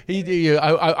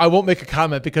 I won't make a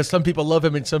comment because some people love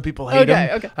him and some people hate him.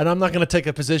 Okay. And I'm not going to take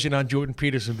a position on Jordan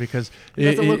Peterson because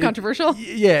That's a little controversial.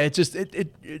 Yeah,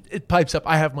 it pipes up.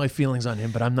 I have my feelings on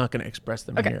him, but I'm not going to express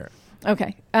them here.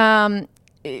 Okay. But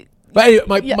anyway,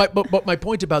 my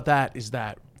point about that is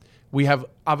that we have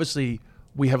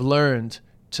learned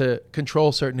to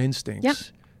control certain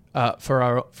instincts.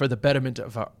 For the betterment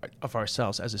of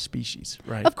ourselves as a species,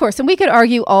 right? Of course, and we could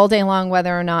argue all day long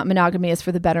whether or not monogamy is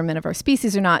for the betterment of our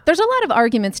species or not. There's a lot of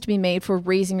arguments to be made for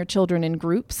raising your children in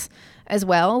groups as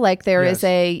well. Like there is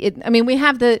we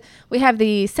have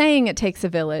the saying it takes a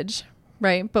village,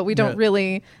 right? But we don't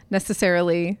really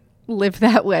necessarily live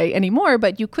that way anymore.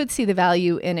 But you could see the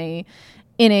value in a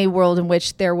world in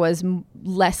which there was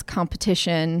less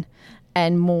competition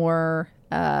and more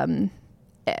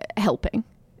helping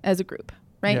as a group,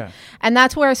 right? Yeah. And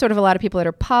that's where sort of a lot of people that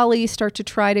are poly start to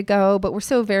try to go, but we're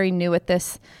so very new at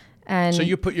this. And so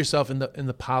you put yourself in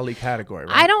the poly category,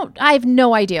 right? I have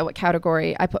no idea what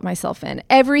category I put myself in.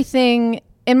 Everything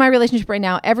in my relationship right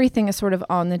now, everything is sort of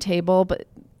on the table, but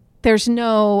there's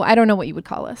I don't know what you would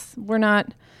call us.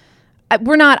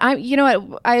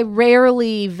 I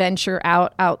rarely venture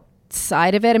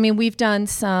outside of it. I mean, we've done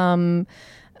some,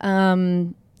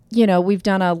 we've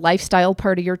done a lifestyle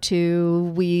party or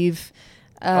two. We've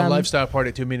a lifestyle party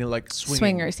or two, meaning like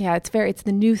swingers. Yeah, it's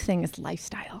the new thing is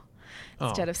lifestyle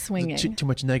instead of swinging. Too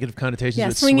much negative connotations. Yeah,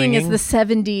 with swinging is the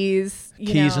 70s.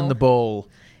 Keys in the bowl.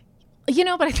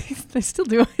 But I think they still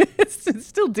do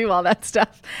all that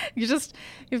stuff.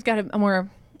 You've got a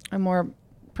more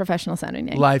professional sounding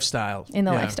name. Lifestyle. In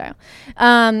the lifestyle.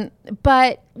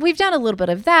 But we've done a little bit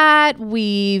of that.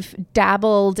 We've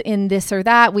dabbled in this or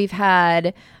that. We've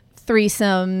had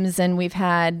threesomes and we've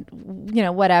had,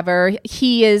 whatever.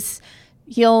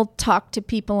 He'll talk to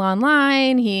people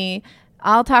online.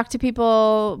 I'll talk to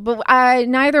people, but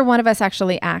neither one of us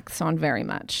actually acts on very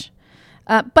much.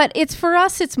 But for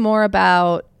us, it's more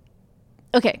about,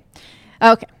 okay.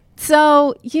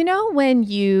 So, when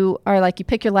you are like, you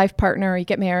pick your life partner, you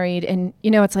get married and,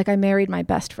 it's like, I married my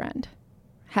best friend.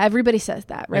 Everybody says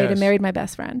that, right? Yes. I married my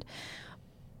best friend.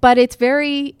 But it's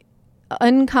very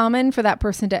uncommon for that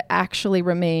person to actually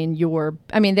remain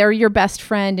they're your best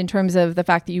friend in terms of the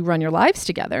fact that you run your lives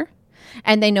together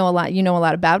and they know a lot, a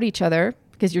lot about each other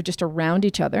because you're just around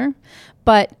each other.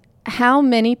 But how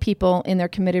many people in their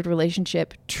committed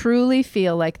relationship truly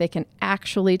feel like they can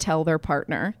actually tell their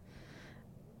partner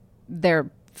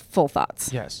their full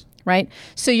thoughts? Yes. Right?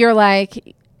 So you're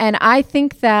like, and I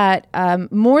think that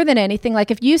more than anything,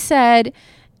 like if he said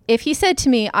to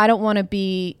me, I don't want to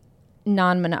be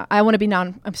I want to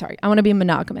be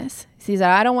monogamous. He said,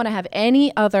 I don't want to have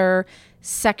any other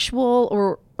sexual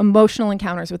or emotional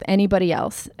encounters with anybody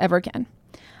else ever again.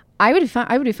 I would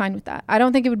be fine with that. I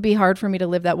don't think it would be hard for me to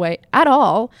live that way at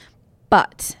all,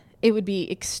 but it would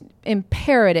be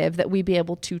imperative that we be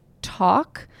able to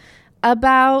talk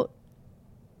about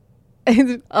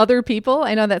other people.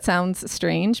 I know that sounds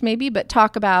strange maybe, but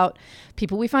talk about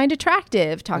people we find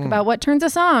attractive, talk about what turns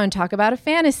us on, talk about a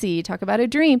fantasy, talk about a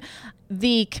dream.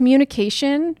 The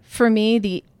communication for me,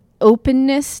 the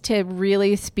openness to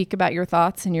really speak about your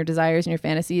thoughts and your desires and your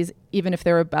fantasies, even if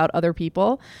they're about other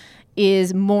people,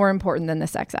 is more important than the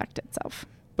sex act itself.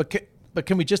 But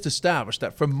can we just establish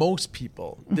that for most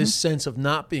people, this sense of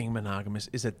not being monogamous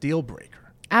is a deal breaker?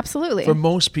 Absolutely. For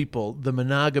most people, the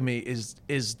monogamy is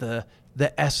the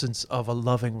essence of a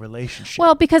loving relationship.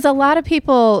 Well, because a lot of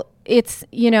people, it's,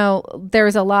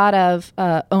 there's a lot of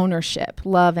ownership,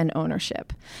 love and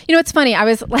ownership. It's funny. I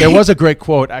was like, there was a great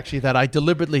quote actually that I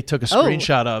deliberately took a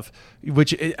screenshot of,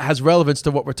 which has relevance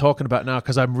to what we're talking about now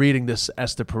because I'm reading this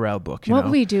Esther Perel book. What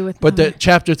we do with But the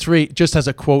chapter 3 just has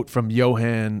a quote from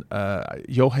Johann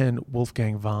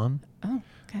Wolfgang von. Oh,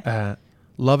 okay.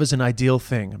 Love is an ideal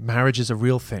thing. Marriage is a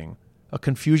real thing. A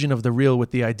confusion of the real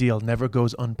with the ideal never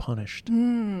goes unpunished.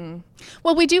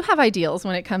 Well, we do have ideals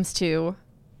when it comes to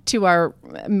our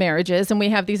marriages, and we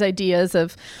have these ideas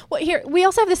of we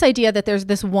also have this idea that there's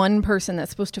this one person that's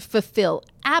supposed to fulfill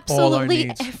absolutely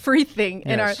everything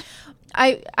in our.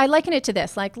 I liken it to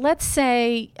this. Like, let's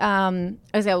say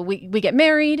we get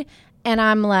married, and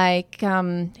I'm like,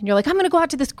 and you're like, I'm going to go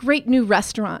out to this great new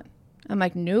restaurant. I'm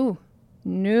like, no.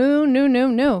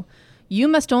 You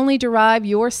must only derive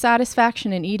your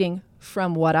satisfaction in eating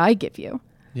from what I give you.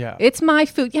 Yeah. It's my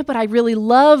food. Yeah, but I really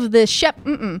love this chef.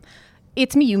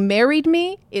 it's me. You married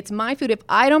me. It's my food. If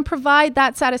I don't provide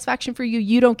that satisfaction for you,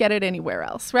 you don't get it anywhere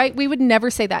else, right? We would never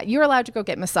say that. You're allowed to go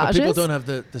get massages. But people don't have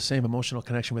the same emotional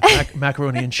connection with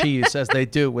macaroni and cheese as they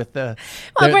do with their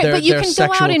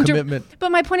sexual commitment.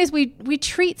 But my point is we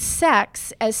treat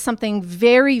sex as something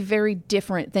very, very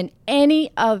different than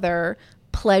any other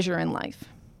pleasure in life.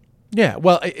 Yeah,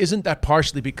 well, isn't that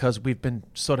partially because we've been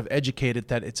sort of educated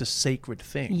that it's a sacred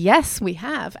thing? Yes, we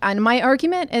have. And my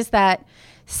argument is that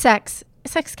sex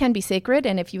can be sacred,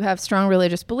 and if you have strong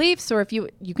religious beliefs, or if you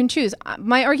can choose.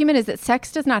 My argument is that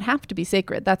sex does not have to be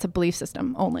sacred. That's a belief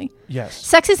system only. Yes.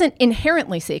 Sex isn't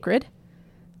inherently sacred,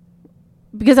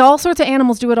 because all sorts of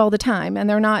animals do it all the time, and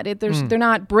they're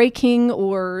not breaking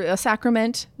or a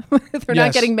sacrament. They're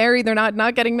not getting married. They're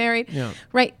not getting married. Yeah.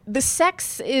 Right. The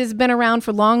sex has been around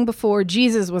for long before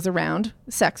Jesus was around.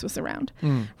 Sex was around.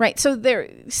 Right. So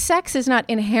sex is not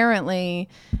inherently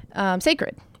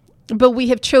sacred, but we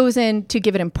have chosen to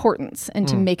give it importance and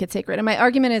to make it sacred. And my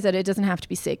argument is that it doesn't have to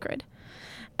be sacred.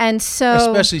 And so,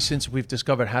 especially since we've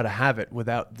discovered how to have it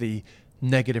without the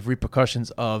negative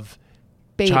repercussions of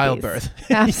babies. Childbirth.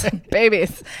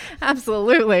 Babies.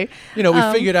 Absolutely. We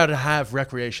figured out how to have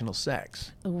recreational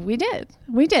sex. We did.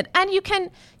 And you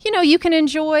can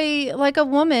enjoy like a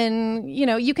woman,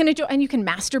 you can enjoy, and you can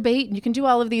masturbate, and you can do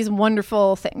all of these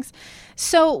wonderful things.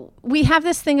 So we have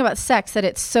this thing about sex that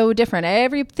it's so different.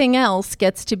 Everything else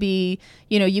gets to be,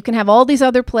 you can have all these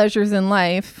other pleasures in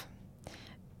life,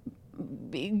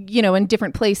 in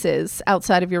different places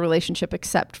outside of your relationship,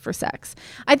 except for sex.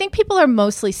 I think people are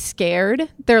mostly scared.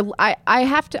 I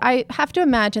have to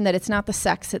imagine that it's not the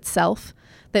sex itself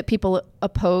that people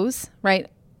oppose, right?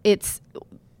 It's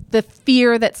the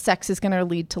fear that sex is going to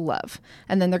lead to love,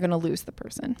 and then they're going to lose the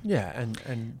person. Yeah,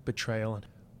 and betrayal, and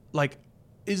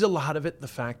is a lot of it the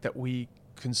fact that we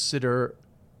consider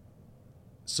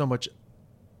so much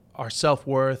our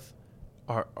self-worth,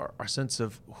 our sense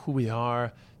of who we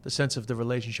are, the sense of the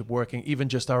relationship working, even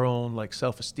just our own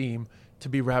self-esteem, to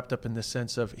be wrapped up in the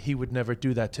sense of he would never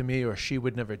do that to me or she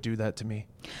would never do that to me?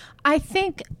 I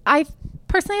think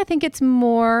it's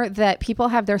more that people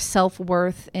have their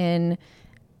self-worth in,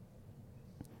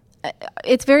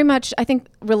 it's very much, I think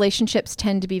relationships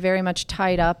tend to be very much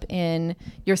tied up in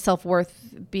your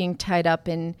self-worth being tied up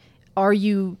in, are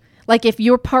you, if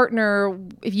you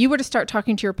were to start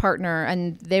talking to your partner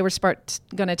and they were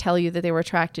going to tell you that they were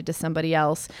attracted to somebody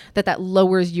else, that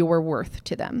lowers your worth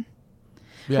to them.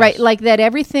 Yes. Right? Like that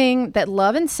everything, that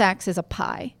love and sex is a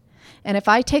pie. And if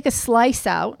I take a slice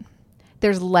out,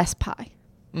 there's less pie.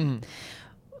 Mm.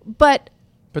 But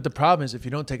the problem is if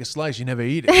you don't take a slice, you never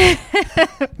eat it.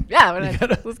 Yeah,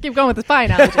 let's keep going with this pie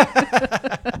analogy.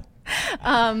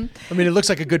 It looks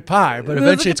like a good pie, but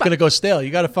eventually it's going to go stale. You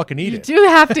got to fucking eat it. You do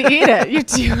have to eat it. You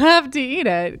do have to eat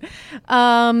it.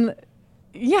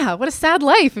 Yeah, what a sad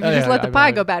life if you just let the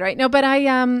pie go bad, right? No, but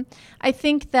I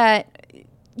think that,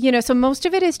 so most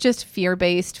of it is just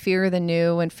fear-based, fear of the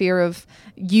new, and fear of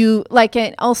you,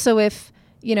 and also if,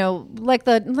 like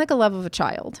a love of a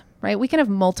child. Right? We can have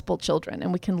multiple children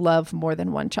and we can love more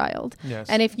than one child. Yes.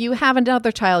 And if you have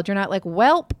another child, you're not like,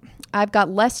 well, I've got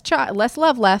less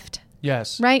love left.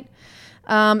 Yes. Right?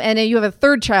 And then you have a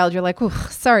third child, you're like,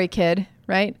 sorry, kid.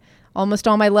 Right? Almost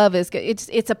all my love is good.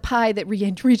 It's a pie that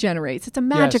regenerates. It's a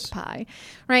magic pie.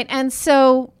 Right? And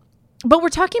so, but we're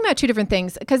talking about two different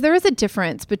things because there is a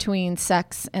difference between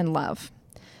sex and love.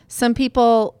 Some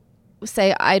people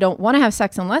say, I don't want to have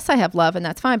sex unless I have love, and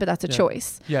that's fine, but that's a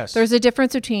choice. Yes. There's a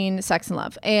difference between sex and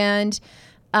love. And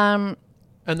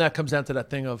that comes down to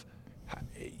that thing of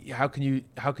how can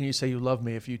you say you love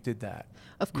me if you did that?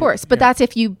 Of course, but that's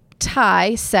if you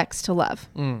tie sex to love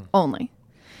only.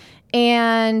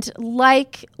 And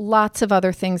like lots of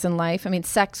other things in life,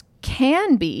 sex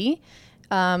can be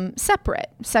separate.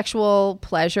 Sexual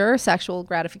pleasure, sexual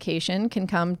gratification can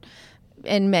come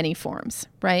in many forms,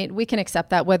 right? We can accept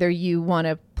that whether you want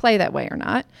to play that way or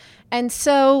not. And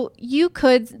so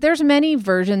there's many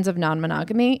versions of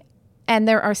non-monogamy, and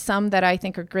there are some that I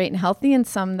think are great and healthy and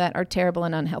some that are terrible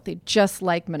and unhealthy, just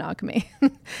like monogamy.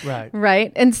 Right.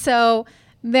 Right. And so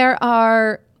there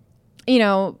are,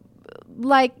 there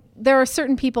are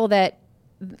certain people that,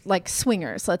 like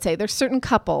swingers, let's say, there's certain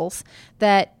couples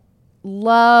that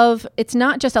love, it's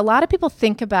not just, a lot of people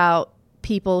think about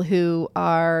people who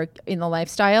are in the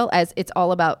lifestyle as it's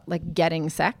all about getting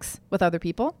sex with other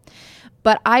people.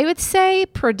 But I would say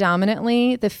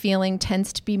predominantly the feeling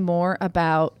tends to be more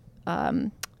about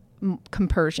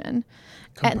compersion.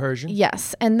 Compersion?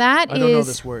 Yes. And that I don't know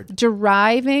this word.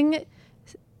 Deriving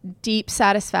deep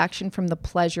satisfaction from the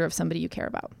pleasure of somebody you care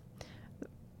about.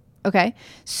 Okay.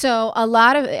 So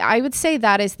I would say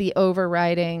that is the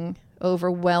overriding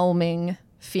overwhelming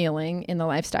feeling in the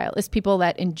lifestyle is people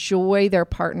that enjoy their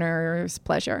partner's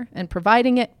pleasure and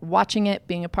providing it, watching it,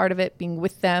 being a part of it, being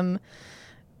with them.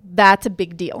 That's a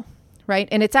big deal, right?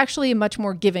 And it's actually a much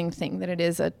more giving thing than it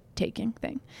is a taking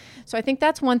thing. So I think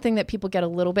that's one thing that people get a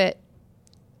little bit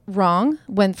wrong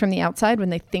when from the outside, when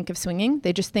they think of swinging.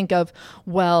 They just think of,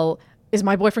 well, is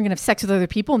my boyfriend going to have sex with other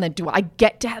people? And then do I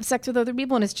get to have sex with other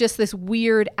people? And it's just this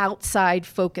weird outside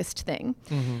focused thing.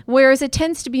 Mm-hmm. Whereas it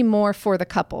tends to be more for the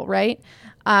couple, right?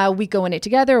 We go in it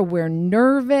together. We're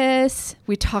nervous.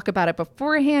 We talk about it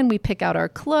beforehand. We pick out our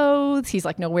clothes. He's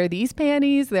like, no, wear these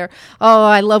panties. Oh,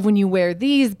 I love when you wear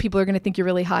these. People are going to think you're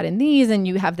really hot in these. And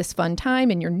you have this fun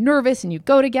time and you're nervous and you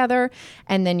go together.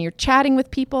 And then you're chatting with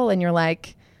people and you're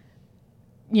like,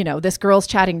 you know, this girl's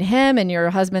chatting to him and your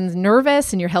husband's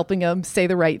nervous and you're helping him say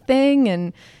the right thing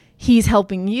and he's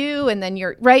helping you. And then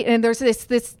you're right. And there's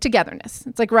this togetherness.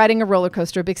 It's like riding a roller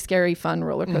coaster, a big, scary, fun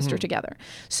roller coaster together.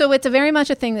 So it's a very much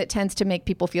a thing that tends to make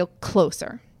people feel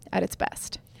closer at its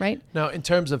best. Right. Now, in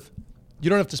terms of, you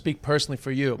don't have to speak personally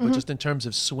for you, but just in terms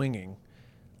of swinging,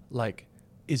 like,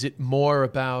 is it more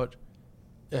about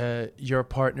your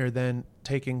partner then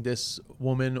taking this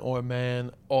woman or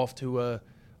man off to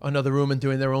another room and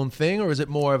doing their own thing, or is it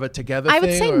more of a together thing? I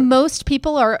would say most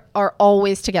people are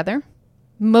always together.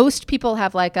 Most people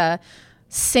have like a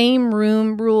same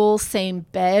room rule, same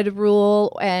bed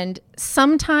rule, and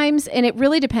sometimes, and it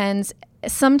really depends,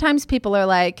 sometimes people are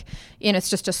like, you know, it's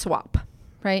just a swap,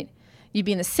 right? You'd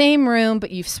be in the same room,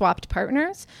 but you've swapped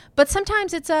partners. But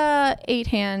sometimes it's a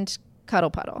 8-hand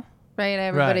cuddle puddle, right?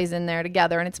 Everybody's in there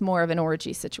together, and it's more of an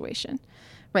orgy situation.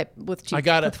 Right, with 4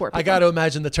 people. I gotta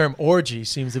imagine the term orgy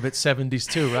seems a bit 70s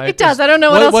too, right? It does. I don't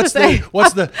know what else to say.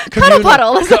 What's the cuddle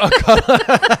puddle? It's a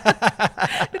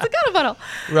cuddle puddle.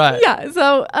 Right. Yeah.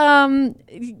 So,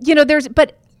 you know,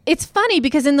 but it's funny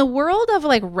because in the world of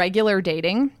like regular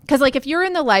dating, because like if you're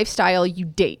in the lifestyle, you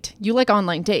date, you like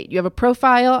online date, you have a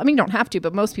profile. I mean, you don't have to,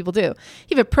 but most people do.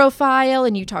 You have a profile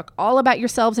and you talk all about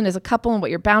yourselves and as a couple and what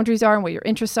your boundaries are and what your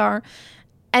interests are.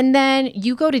 And then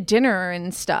you go to dinner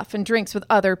and stuff and drinks with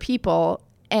other people.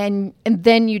 And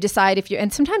then you decide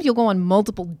and sometimes you'll go on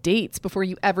multiple dates before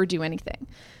you ever do anything.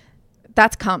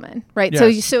 That's common, right?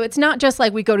 Yes. So it's not just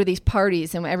like we go to these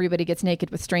parties and everybody gets naked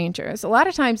with strangers. A lot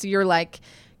of times you're like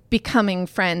becoming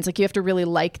friends. Like you have to really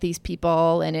like these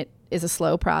people and it is a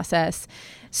slow process.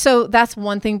 So that's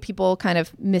one thing people kind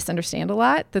of misunderstand a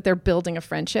lot, that they're building a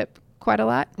friendship quite a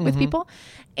lot with people.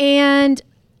 And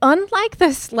unlike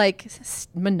this like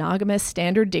monogamous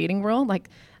standard dating world, like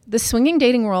the swinging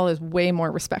dating world is way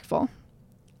more respectful.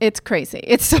 It's crazy.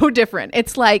 It's so different.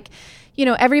 It's like, you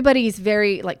know, everybody's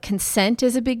very like consent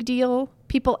is a big deal.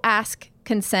 People ask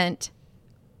consent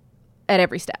at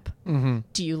every step.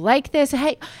 Do you like this?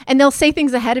 Hey, and they'll say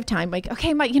things ahead of time like,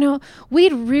 okay, you know, we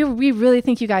really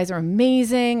think you guys are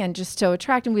amazing and just so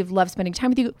attractive. We've loved spending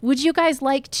time with you. Would you guys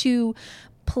like to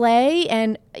play?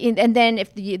 And then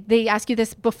if they ask you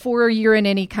this before you're in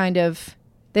any kind of,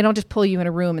 they don't just pull you in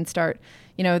a room and start,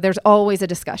 you know, there's always a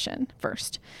discussion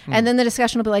first. And then the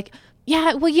discussion will be like,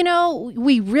 yeah, well, you know,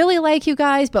 we really like you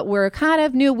guys, but we're kind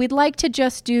of new. We'd like to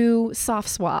just do soft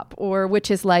swap, or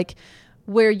which is like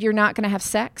where you're not going to have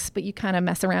sex, but you kind of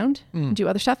mess around and do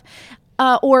other stuff.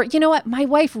 Or, you know what, my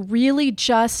wife really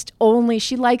just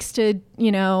she likes to,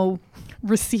 you know,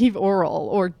 receive oral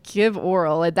or give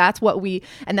oral. And that's what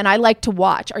and then I like to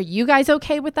watch. Are you guys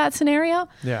okay with that scenario?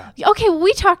 Yeah. Okay, well,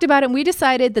 we talked about it and we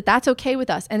decided that that's okay with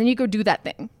us. And then you go do that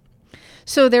thing.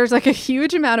 So there's like a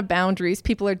huge amount of boundaries.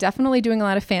 People are definitely doing a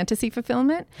lot of fantasy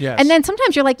fulfillment. Yes. And then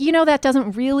sometimes you're like, you know, that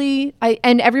doesn't really,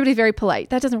 and everybody's very polite.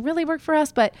 That doesn't really work for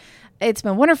us, but it's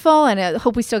been wonderful. And I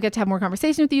hope we still get to have more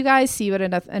conversation with you guys, see you at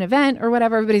an event or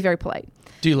whatever. Everybody's very polite.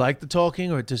 Do you like the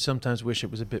talking, or do you sometimes wish it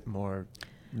was a bit more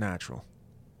natural?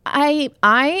 I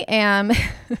am,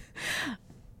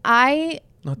 I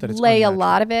lay a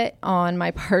lot of it on my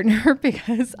partner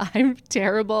because I'm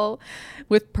terrible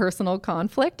with personal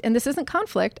conflict. And this isn't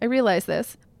conflict. I realize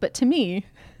this, but to me,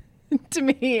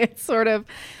 it's sort of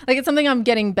like, it's something I'm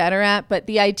getting better at, but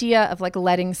the idea of like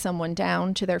letting someone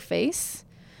down to their face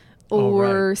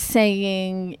or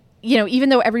saying, you know, even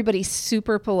though everybody's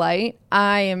super polite,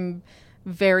 I am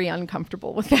very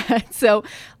uncomfortable with that. So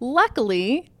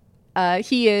luckily,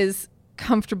 he is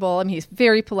comfortable. I mean, he's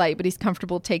very polite, but he's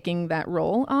comfortable taking that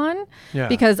role on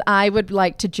because I would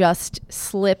like to just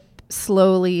slip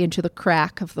slowly into the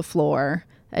crack of the floor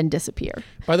and disappear.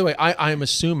 By the way, I am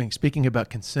assuming, speaking about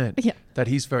consent, that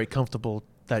he's very comfortable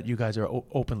that you guys are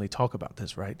openly talk about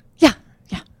this, right? Yeah.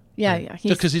 Yeah, right? yeah.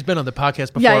 Just because he's been on the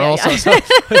podcast before, Yeah. So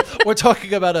we're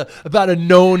talking about a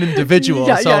known individual.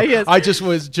 Yeah, so he is. I just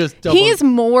was He's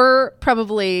more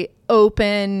probably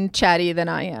open, chatty than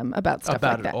I am about stuff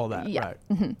like that. All that, yeah. right?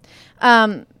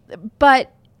 Mm-hmm.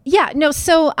 But yeah, no.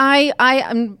 So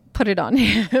I put it on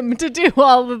him to do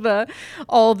all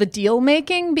the deal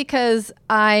making because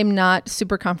I'm not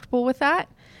super comfortable with that.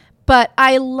 But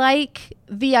I like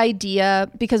the idea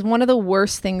because one of the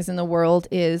worst things in the world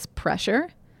is pressure.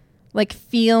 Like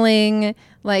feeling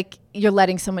like you're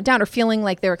letting someone down or feeling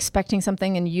like they're expecting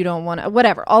something and you don't want to,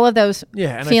 whatever, all of those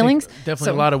feelings. I think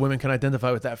definitely a lot of women can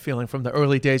identify with that feeling from the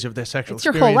early days of their sexual experiences.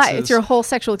 It's your whole life. It's your whole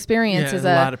sexual experience. Is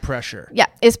a lot of pressure. Yeah,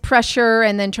 is pressure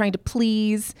and then trying to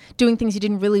please, doing things you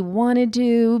didn't really want to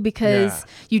do because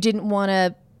you didn't want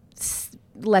to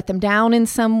let them down in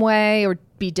some way or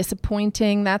be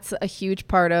disappointing. That's a huge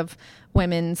part of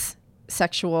women's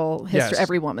sexual history,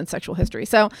 every woman's sexual history.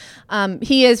 So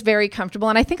he is very comfortable.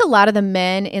 And I think a lot of the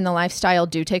men in the lifestyle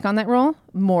do take on that role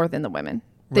more than the women.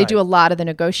 They do a lot of the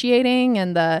negotiating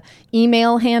and the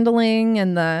email handling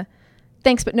and the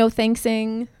thanks but no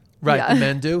thanksing. Right, Yeah. the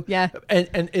men do. Yeah.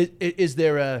 And is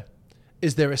there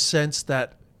a sense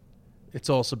that it's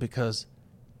also because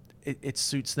it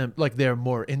suits them, like they're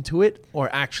more into it, or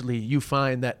actually you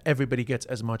find that everybody gets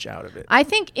as much out of it? I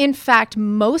think, in fact,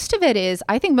 most of it is,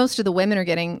 I think most of the women are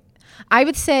getting, I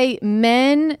would say the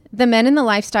men in the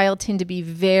lifestyle tend to be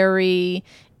very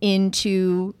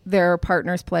into their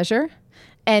partner's pleasure.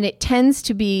 And it tends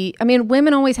to be, I mean,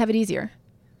 women always have it easier.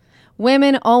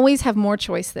 Women always have more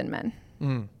choice than men.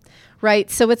 Mm.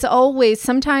 Right? So it's always,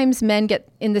 sometimes men get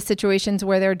in the situations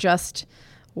where they're just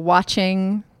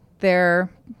watching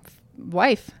their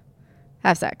wife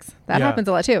have sex. That happens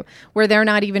a lot too, where they're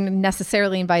not even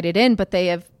necessarily invited in, but they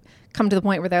have come to the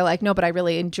point where they're like, no, but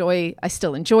I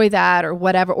still enjoy that or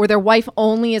whatever. Or their wife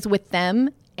only is with them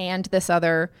and this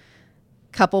other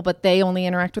couple, but they only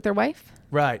interact with their wife.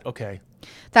 Right. Okay.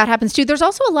 That happens too. There's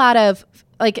also a lot of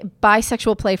like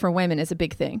bisexual play for women is a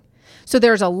big thing. So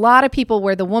there's a lot of people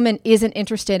where the woman isn't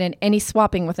interested in any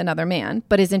swapping with another man,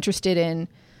 but is interested in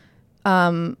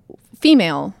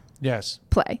female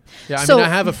play. Yeah, I mean, I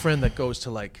have a friend that goes to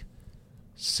like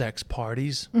sex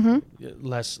parties,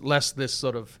 less this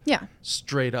sort of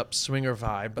straight up swinger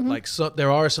vibe, but like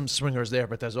there are some swingers there,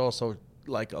 but there's also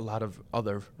like a lot of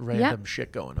other random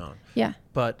shit going on. Yeah.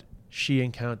 But she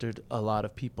encountered a lot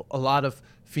of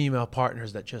female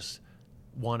partners that just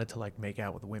wanted to like make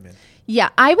out with women. Yeah,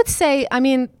 I would say, I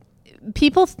mean,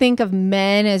 people think of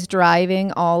men as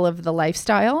driving all of the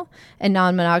lifestyle and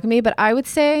non-monogamy, but I would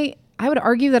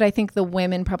argue that I think the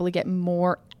women probably get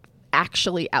more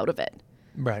actually out of it.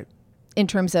 Right. In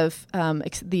terms of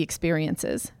the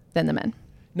experiences than the men.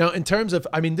 Now, in terms of,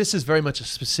 I mean, this is very much a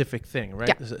specific thing, right?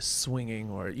 Yeah. This is swinging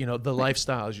or, the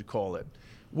lifestyle, as you call it,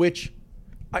 which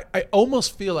I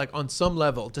almost feel like on some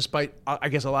level, despite, I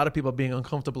guess, a lot of people being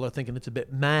uncomfortable or thinking it's a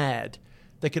bit mad,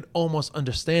 they could almost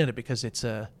understand it because it's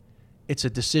a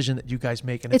decision that you guys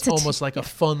make, and it's almost like a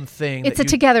fun thing. It's a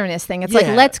togetherness thing. It's like,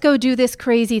 let's go do this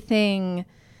crazy thing,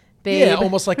 babe. Yeah,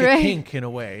 almost like a kink in a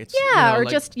way. It's, or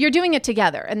just you're doing it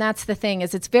together. And that's the thing,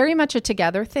 is it's very much a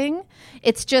together thing.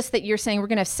 It's just that you're saying we're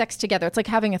going to have sex together. It's like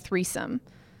having a threesome,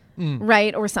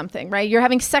 right? Or something, right? You're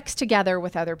having sex together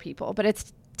with other people, but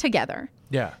it's together.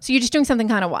 Yeah. So you're just doing something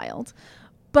kind of wild.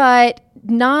 But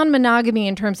non-monogamy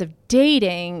in terms of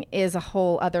dating is a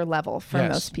whole other level for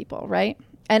most people, right?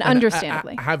 And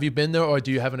understandably. Have you been there, or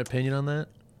do you have an opinion on that?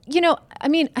 I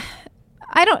mean,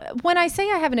 when I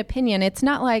say I have an opinion, it's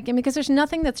not like, because there's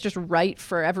nothing that's just right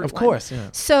for everyone. Of course, yeah.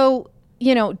 So,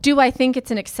 do I think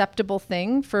it's an acceptable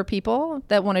thing for people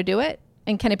that want to do it?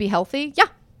 And can it be healthy? Yeah,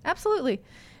 absolutely.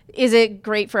 Is it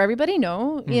great for everybody?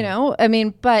 No, I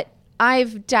mean, but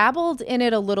I've dabbled in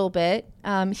it a little bit.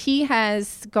 He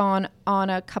has gone on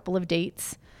a couple of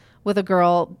dates with a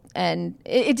girl, and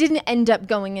it didn't end up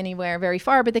going anywhere very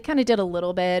far, but they kind of did a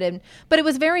little bit. But it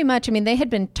was very much, I mean, they had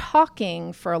been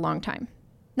talking for a long time.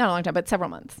 Not a long time, but several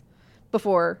months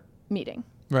before meeting.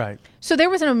 Right. So there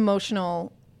was an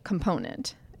emotional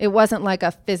component. It wasn't like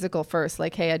a physical first,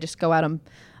 like, hey, I just go out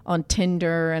on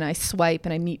Tinder and I swipe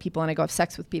and I meet people and I go have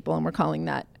sex with people and we're calling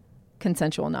that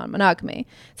consensual non-monogamy.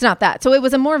 It's not that. So it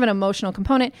was more of an emotional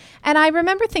component. And I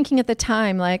remember thinking at the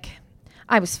time, like,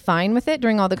 I was fine with it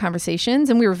during all the conversations,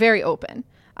 and we were very open.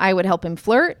 I would help him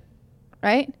flirt,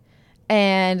 right?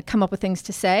 And come up with things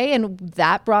to say, and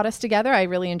that brought us together. I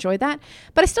really enjoyed that.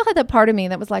 But I still had that part of me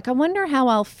that was like, I wonder how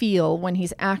I'll feel when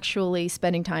he's actually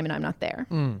spending time and I'm not there.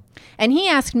 And he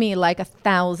asked me like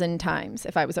 1,000 times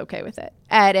if I was okay with it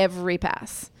at every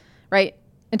pass, right?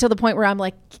 Until the point where I'm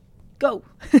like, go.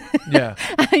 Yeah.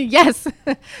 Yes,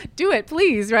 do it,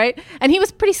 please. Right. And he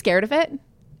was pretty scared of it.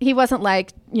 He wasn't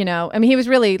like, you know, I mean, he was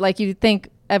really like, you'd think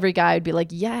every guy would be like,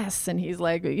 yes. And he's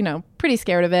like, you know, pretty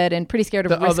scared of it and pretty scared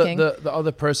of risking. The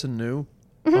other person knew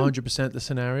 100% the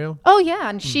scenario? Oh, yeah.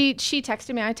 And she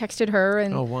texted me. I texted her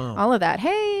and all of that.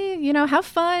 Hey, you know, have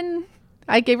fun.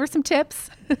 I gave her some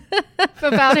tips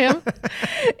about him.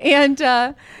 And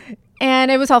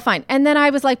it was all fine. And then I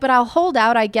was like, but I'll hold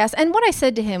out, I guess. And what I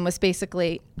said to him was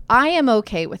basically, I am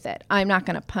okay with it. I'm not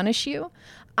going to punish you.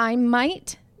 I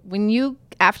might,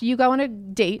 after you go on a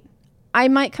date, I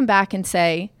might come back and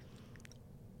say,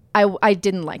 I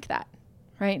didn't like that.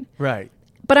 Right? Right.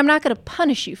 But I'm not going to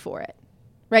punish you for it.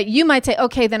 Right? You might say,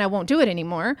 okay, then I won't do it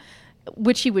anymore,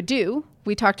 which he would do.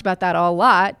 We talked about that a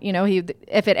lot. You know,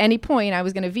 if at any point I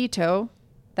was going to veto,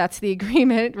 that's the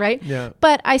agreement, right? Yeah.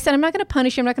 But I said, I'm not going to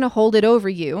punish you. I'm not going to hold it over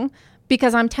you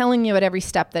because I'm telling you at every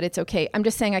step that it's okay. I'm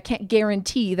just saying I can't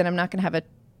guarantee that I'm not going to have a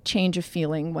change of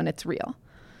feeling when it's real.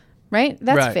 Right?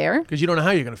 That's fair. Because you don't know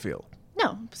how you're going to feel.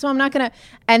 No. So I'm not going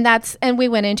to, and we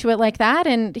went into it like that,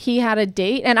 and he had a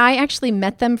date, and I actually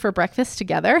met them for breakfast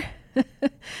together.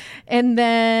 And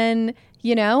then,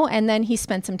 you know, and then he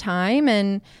spent some time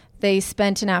and they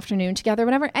spent an afternoon together,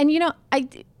 whatever. And, you know, I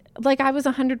was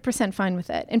 100% fine with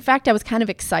it. In fact, I was kind of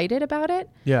excited about it.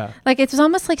 Yeah. Like, it was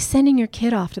almost like sending your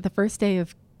kid off to the first day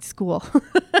of school.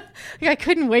 Like, I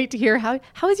couldn't wait to hear, how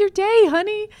was your day,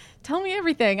 honey? Tell me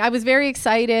everything. I was very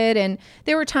excited. And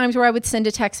there were times where I would send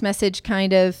a text message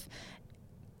kind of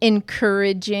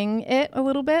encouraging it a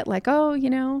little bit. Like, oh, you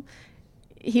know,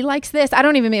 he likes this.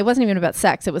 It wasn't even about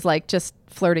sex. It was like just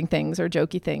flirting things or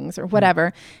jokey things or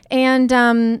whatever.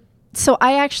 And so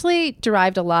I actually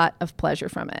derived a lot of pleasure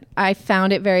from it. I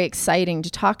found it very exciting to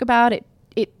talk about.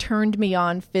 It turned me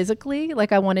on physically.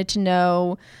 Like, I wanted to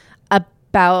know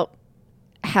about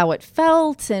how it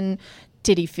felt, and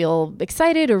did he feel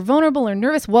excited or vulnerable or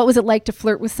nervous? What was it like to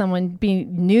flirt with someone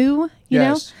being new, you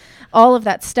know? All of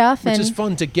that stuff. Which is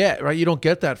fun to get, right? You don't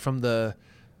get that from the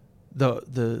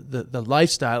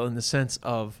lifestyle, in the sense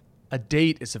of a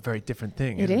date is a very different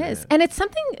thing. It is. And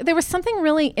there was something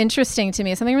really interesting to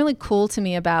me, something really cool to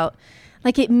me about,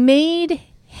 like, it made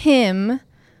him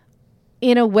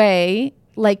in a way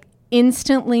like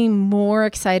instantly more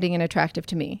exciting and attractive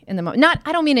to me in the moment.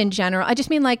 I don't mean in general. I just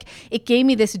mean like it gave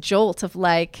me this jolt of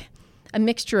like a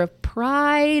mixture of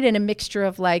pride and a mixture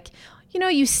of like, you know,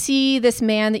 you see this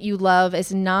man that you love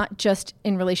as not just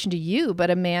in relation to you, but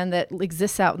a man that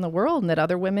exists out in the world and that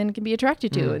other women can be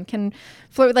attracted to and can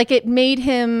flirt. Like, it made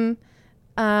him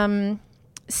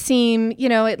seem, you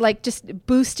know, it like just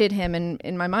boosted him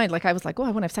in my mind. Like, I was like, oh,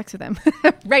 I want to have sex with him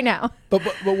right now. But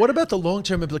what about the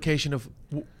long-term implication of,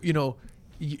 you know,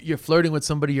 you're flirting with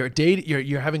somebody,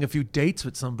 you're having a few dates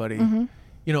with somebody,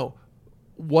 you know,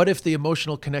 what if the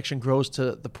emotional connection grows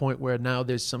to the point where now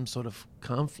there's some sort of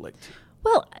conflict?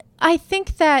 Well, I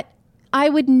think that I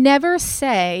would never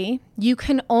say you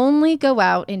can only go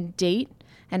out and date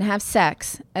and have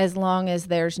sex as long as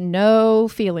there's no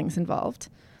feelings involved.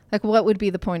 Like, what would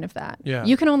be the point of that? Yeah.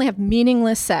 You can only have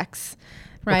meaningless sex,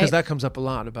 right? Because that comes up a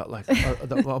lot about like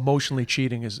emotionally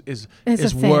cheating is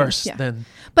thing, worse yeah. than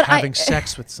But having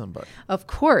sex with somebody. Of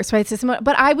course, right?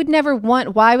 But I would never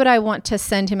why would I want to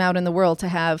send him out in the world to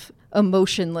have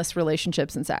emotionless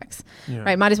relationships and sex,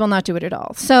 right? Might as well not do it at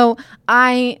all. So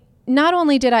I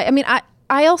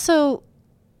also,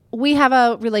 we have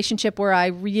a relationship where I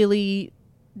really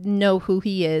know who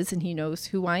he is and he knows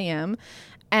who I am.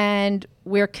 And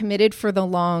we're committed for the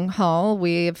long haul.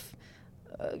 We've,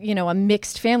 a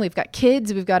mixed family. We've got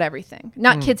kids. We've got everything.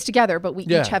 Not kids together, but we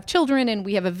each have children, and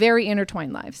we have a very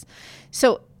intertwined lives.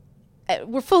 So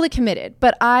we're fully committed.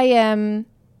 But I am,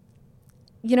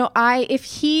 if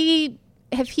he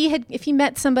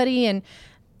met somebody and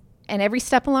every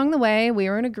step along the way we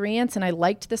were in agreement, and I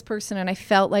liked this person, and I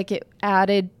felt like it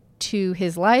added to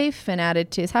his life and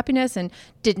added to his happiness and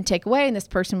didn't take away, and this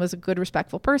person was a good,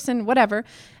 respectful person, whatever,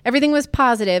 everything was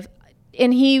positive,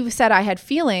 and he said I had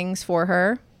feelings for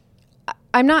her,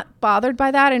 I'm not bothered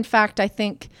by that. In fact, I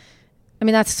think,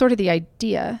 that's sort of the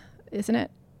idea, isn't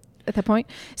it, at that point?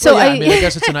 So I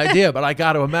guess it's an idea, but I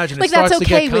got to imagine it starts to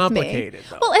get complicated.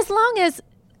 Well, as long as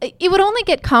it would only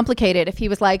get complicated if he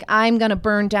was like, I'm going to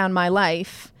burn down my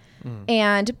life.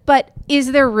 But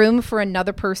is there room for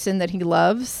another person that he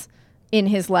loves in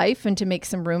his life, and to make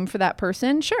some room for that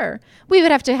person? Sure. We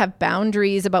would have to have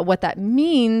boundaries about what that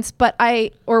means, but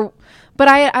I don't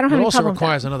have any problem with that. It also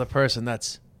requires another person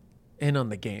that's in on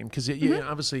the game, because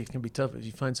obviously it can be tough if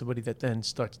you find somebody that then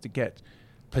starts to get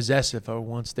possessive or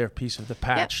wants their piece of the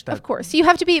patch. Yeah, of course. You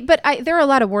have to be, but there are a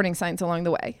lot of warning signs along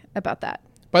the way about that.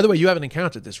 By the way, you haven't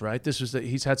encountered this, right? This was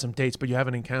he's had some dates, but you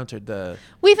haven't encountered the...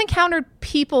 We've encountered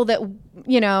people that,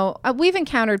 we've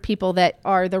encountered people that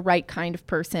are the right kind of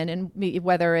person, and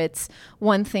whether it's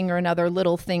one thing or another,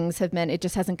 little things have meant it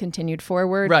just hasn't continued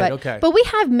forward. Right, okay. But we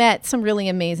have met some really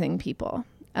amazing people.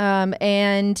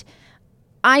 And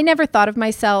I never thought of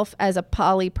myself as a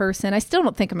poly person. I still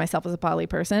don't think of myself as a poly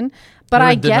person, but You're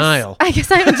I in guess denial. I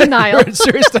guess I'm in denial. You're in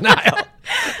serious denial.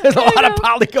 There's a lot of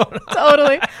poly going on.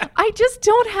 Totally. I just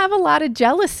don't have a lot of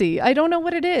jealousy. I don't know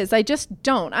what it is. I just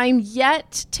don't. I'm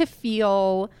yet to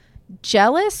feel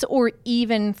jealous or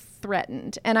even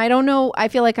threatened. And I don't know. I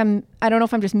feel like I don't know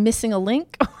if I'm just missing a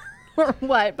link or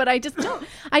what, but I just don't.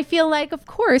 I feel like, of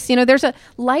course,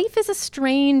 life is a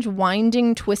strange,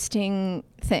 winding, twisting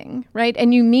thing, right?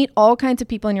 And you meet all kinds of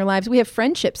people in your lives. We have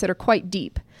friendships that are quite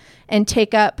deep and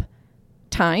take up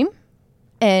time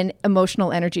and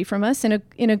emotional energy from us in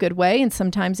a good way, and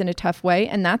sometimes in a tough way,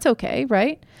 and that's okay,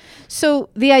 right? So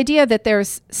the idea that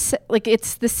there's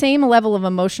it's the same level of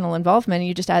emotional involvement, and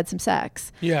you just add some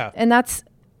sex, and that's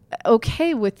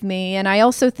okay with me. And I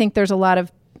also think there's a lot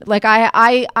of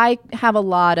I have a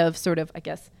lot of sort of, I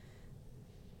guess,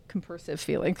 compulsive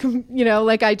feeling,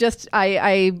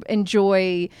 I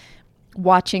enjoy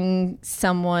watching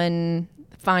someone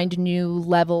find new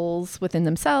levels within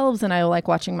themselves, and I like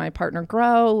watching my partner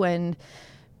grow, and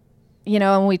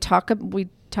and we talk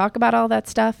about all that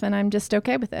stuff, and I'm just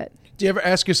okay with it. Do you ever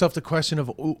ask yourself the question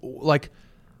of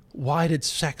why did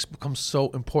sex become so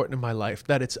important in my life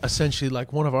that it's essentially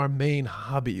like one of our main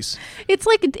hobbies? It's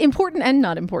like important and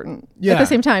not important at the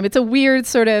same time. It's a weird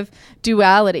sort of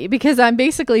duality, because I'm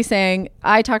basically saying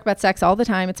I talk about sex all the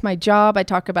time. It's my job. I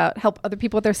talk about help other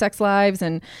people with their sex lives,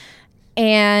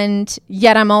 and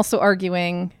yet I'm also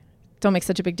arguing, don't make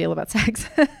such a big deal about sex.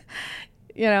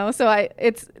 So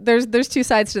there's two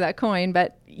sides to that coin.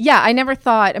 But yeah, I never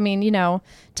thought,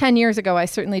 10 years ago, I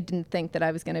certainly didn't think that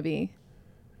I was going to be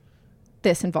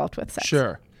this involved with sex.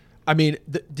 Sure. Do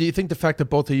you think the fact that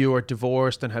both of you are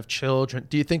divorced and have children,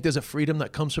 do you think there's a freedom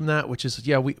that comes from that, which is,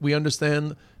 we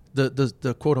understand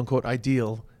the quote unquote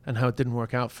ideal and how it didn't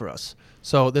work out for us.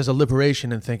 So there's a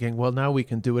liberation in thinking, well, now we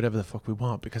can do whatever the fuck we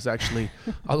want, because actually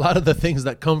a lot of the things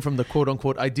that come from the quote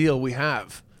unquote ideal we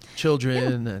have,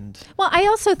 children and... Well, I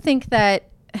also think that,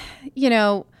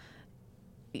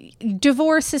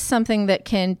 divorce is something that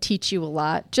can teach you a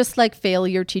lot, just like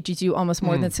failure teaches you almost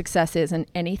more than success is in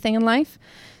anything in life.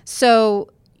 So,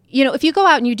 if you go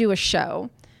out and you do a show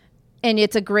and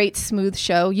it's a great, smooth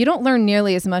show, you don't learn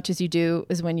nearly as much as you do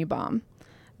as when you bomb.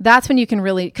 That's when you can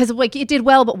really, because it did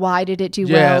well, but why did it do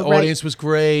well? Yeah, audience was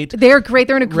great. They're great.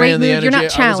 They're in a great mood. You're not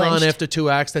challenged. I was on after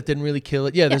 2 acts that didn't really kill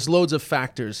it. Yeah, there's loads of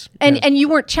factors. And you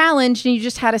weren't challenged, and you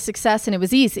just had a success, and it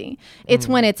was easy. It's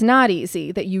when it's not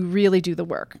easy that you really do the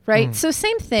work, right? So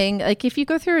same thing. Like if you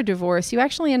go through a divorce, you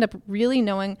actually end up really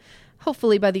knowing,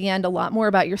 hopefully by the end, a lot more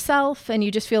about yourself, and you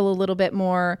just feel a little bit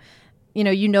more,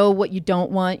 you know what you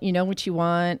don't want, you know what you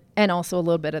want, and also a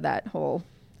little bit of that whole...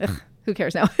 who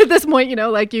cares now at this point,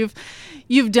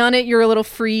 you've done it. You're a little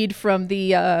freed from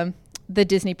the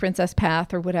Disney princess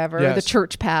path or whatever, the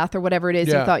church path or whatever it is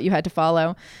you thought you had to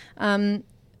follow. And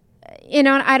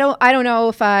I don't know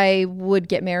if I would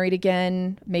get married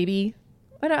again, maybe,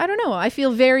 but I don't know. I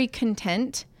feel very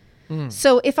content.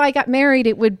 So if I got married,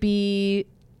 it would be,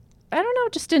 I don't know,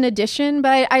 just an addition,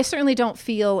 but I certainly don't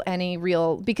feel any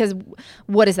real, because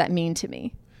what does that mean to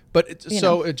me? But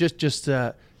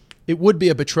it would be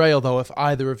a betrayal, though, if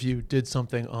either of you did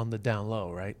something on the down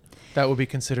low, right? That would be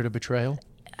considered a betrayal?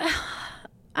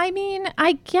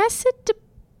 I guess it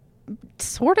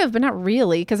sort of, but not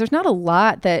really, because there's not a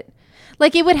lot that...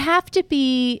 it would have to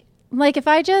be... if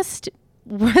I just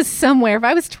was somewhere, if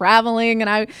I was traveling and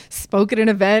I spoke at an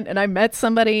event and I met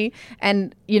somebody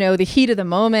and, the heat of the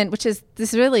moment,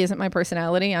 this really isn't my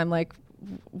personality. I'm,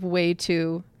 way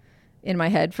too... in my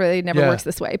head for it never works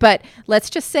this way, but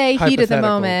let's just say heat of the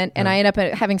moment, and I end up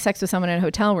having sex with someone in a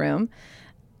hotel room,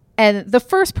 and the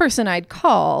first person I'd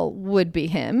call would be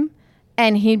him,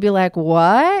 and he'd be like,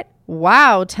 what?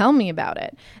 Wow, tell me about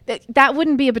it. That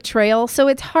wouldn't be a betrayal. So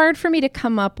it's hard for me to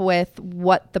come up with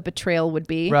what the betrayal would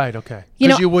be. Right, okay.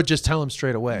 Because you would just tell him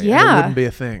straight away. Yeah. And it wouldn't be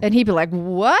a thing. And he'd be like,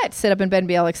 what? Sit up in bed and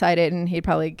be all excited, and he'd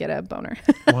probably get a boner.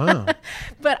 Wow.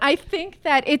 But I think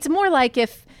that it's more like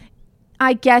if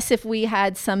we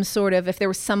had some sort of, if there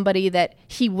was somebody that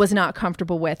he was not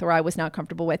comfortable with or I was not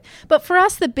comfortable with. But for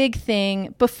us, the big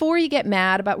thing, before you get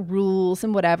mad about rules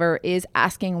and whatever, is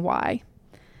asking why.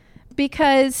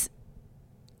 Because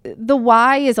the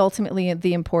why is ultimately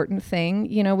the important thing.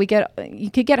 You know, you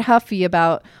could get huffy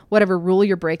about whatever rule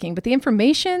you're breaking, but the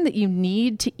information that you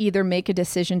need to either make a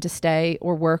decision to stay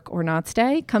or work or not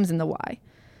stay comes in the why.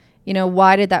 You know,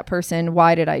 why did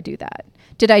I do that?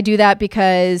 Did I do that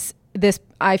because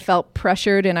I felt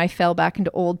pressured and I fell back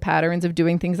into old patterns of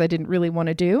doing things I didn't really want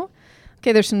to do?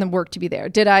 Okay, there's some work to be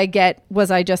there. Was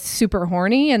I just super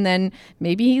horny? And then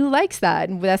maybe he likes that.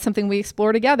 And that's something we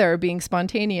explore together, being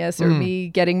spontaneous or me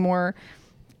getting more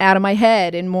out of my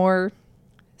head and more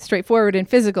straightforward and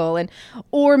physical.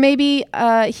 Or maybe,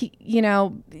 so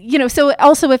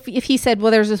also if he said,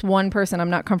 well, there's this one person I'm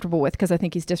not comfortable with because I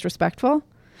think he's disrespectful.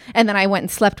 And then I went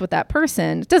and slept with that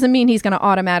person. It doesn't mean he's not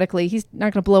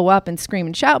going to blow up and scream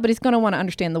and shout, but he's going to want to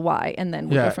understand the why. And then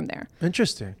we'll go from there.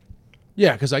 Interesting.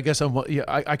 Yeah, because I guess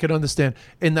I could understand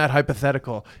in that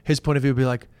hypothetical, his point of view would be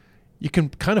like, you can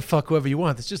kind of fuck whoever you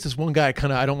want. It's just this one guy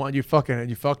I don't want you fucking, and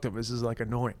you fucked him. This is like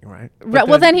annoying, right? Right.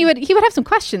 Well, then he would have some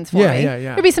questions for me. Yeah.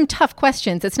 There'd be some tough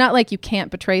questions. It's not like you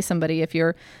can't betray somebody if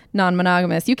you're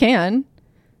non-monogamous. You can,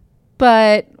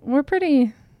 but we're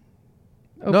pretty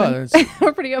open. No,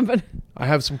 we're pretty open. I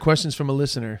have some questions from a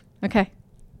listener. Okay.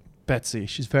 Betsy,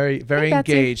 she's very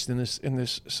engaged in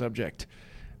this subject.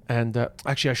 And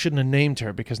actually, I shouldn't have named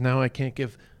her because now I can't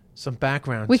give some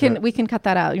background. We can cut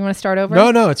that out. You want to start over?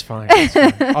 No, it's fine. It's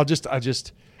fine. I'll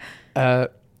just.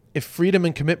 If freedom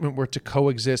and commitment were to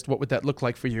coexist, what would that look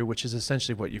like for you? Which is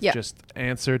essentially what you've just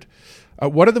answered.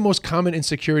 What are the most common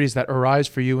insecurities that arise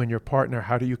for you and your partner?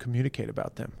 How do you communicate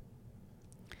about them?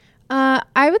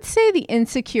 I would say the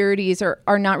insecurities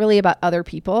are not really about other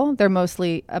people. They're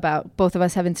mostly about both of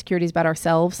us have insecurities about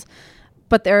ourselves,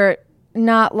 but they're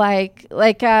not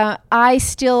I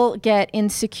still get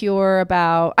insecure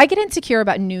about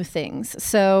new things.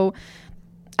 So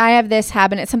I have this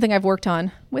habit. It's something I've worked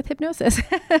on with hypnosis.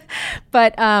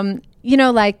 But,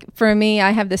 for me,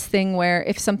 I have this thing where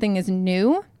if something is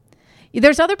new,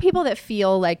 there's other people that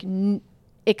feel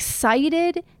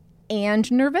excited and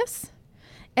nervous.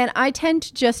 And I tend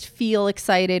to just feel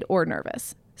excited or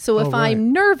nervous. So if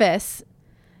I'm nervous,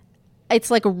 it's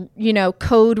like a,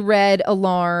 code red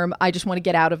alarm. I just want to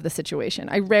get out of the situation.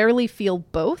 I rarely feel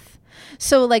both.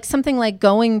 So something like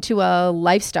going to a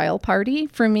lifestyle party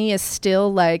for me is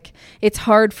still it's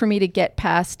hard for me to get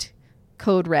past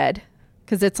code red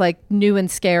because it's new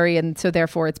and scary. And so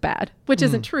therefore it's bad, which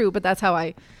isn't true, but that's how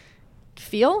I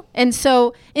feel. And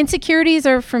so insecurities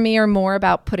are more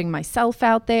about putting myself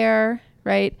out there,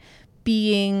 right?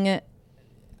 Being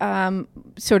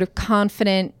sort of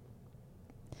confident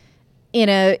in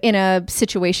a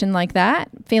situation like that,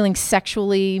 feeling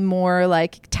sexually more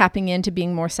tapping into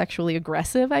being more sexually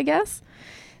aggressive, I guess,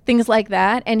 things like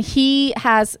that. And he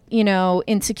has,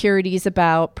 insecurities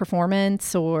about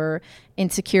performance or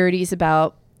insecurities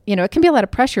about, it can be a lot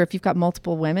of pressure if you've got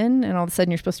multiple women and all of a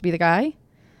sudden you're supposed to be the guy.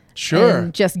 Sure.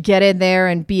 And just get in there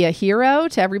and be a hero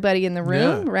to everybody in the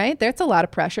room, right? That's a lot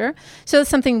of pressure. So it's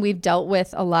something we've dealt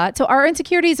with a lot. So our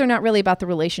insecurities are not really about the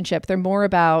relationship. They're more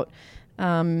about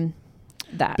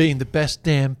that. Being the best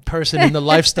damn person in the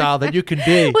lifestyle that you can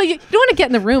be. Well, you don't want to get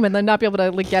in the room and then not be able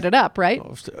to get it up, right?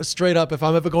 Straight up, if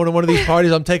I'm ever going to one of these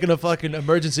parties, I'm taking a fucking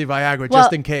emergency Viagra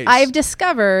just in case. I've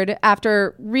discovered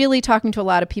after really talking to a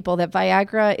lot of people that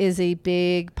Viagra is a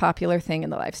big popular thing in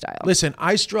the lifestyle. Listen,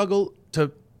 I struggle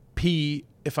to pee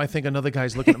if I think another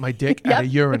guy's looking at my dick at a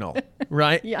urinal,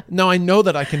 right? Yeah. No, I know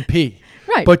that I can pee.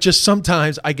 Right. But just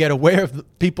sometimes I get aware of the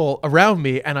people around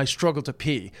me and I struggle to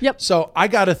pee. Yep. So I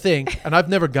got to think, and I've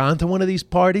never gone to one of these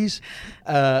parties,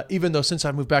 even though since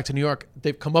I moved back to New York,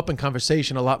 they've come up in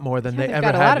conversation a lot more than they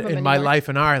ever had in my life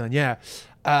in Ireland. Yeah.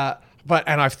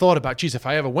 And I've thought about, geez, if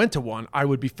I ever went to one, I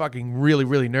would be fucking really,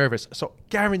 really nervous. So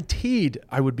guaranteed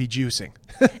I would be juicing.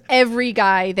 Every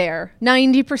guy there,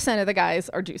 90% of the guys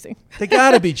are juicing. They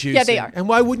gotta be juicing. Yeah, they are. And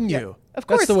why wouldn't you? Of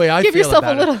course. That's the way I Give feel yourself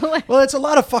about a little. it. Well, it's a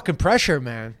lot of fucking pressure,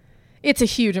 man. It's a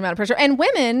huge amount of pressure. And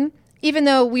women, even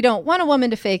though we don't want a woman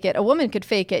to fake it, a woman could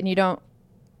fake it and you don't,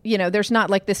 there's not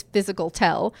this physical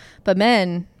tell. But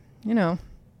men, it's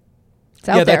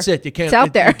out there. That's it. You can't. It's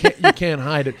out there. You can't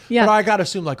hide it. Yeah. But I gotta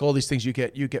assume all these things you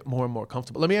get more and more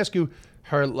comfortable. Let me ask you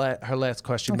her last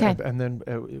question, okay. And then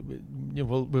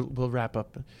we'll wrap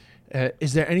up.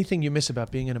 Is there anything you miss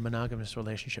about being in a monogamous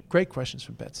relationship? Great questions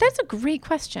from Betsy. That's a great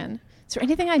question. Is there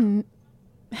anything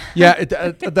Yeah,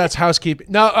 that's housekeeping.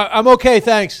 No, I'm okay,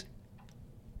 thanks.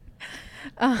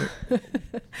 We're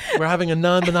having a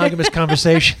non-monogamous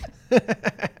conversation.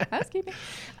 Housekeeping.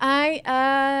 Do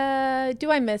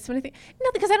I miss anything?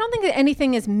 No, because I don't think that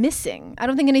anything is missing. I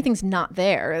don't think anything's not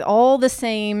there. All the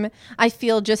same, I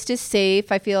feel just as safe.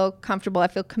 I feel comfortable. I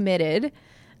feel committed.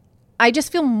 I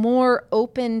just feel more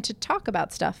open to talk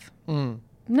about stuff.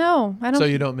 No, I don't. So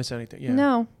you don't miss anything. Yeah.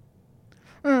 No.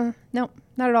 No,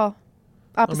 not at all.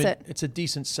 Opposite. I mean, it's a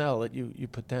decent sell that you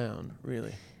put down,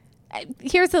 really.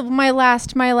 Here's my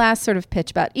last sort of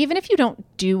pitch about, even if you don't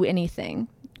do anything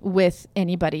with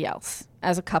anybody else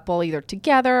as a couple, either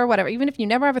together or whatever, even if you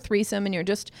never have a threesome and you're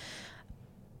just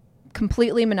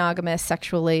completely monogamous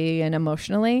sexually and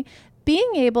emotionally,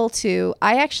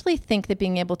 I actually think that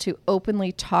being able to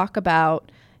openly talk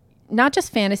about not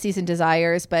just fantasies and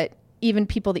desires, but even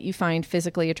people that you find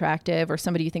physically attractive or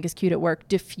somebody you think is cute at work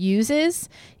diffuses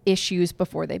issues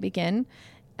before they begin.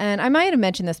 And I might have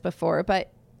mentioned this before,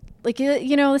 but like,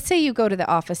 you know, let's say you go to the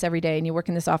office every day and you work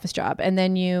in this office job, and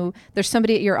then there's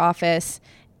somebody at your office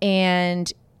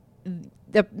and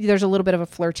there's a little bit of a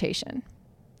flirtation.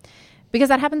 Because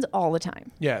that happens all the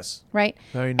time. Yes. Right?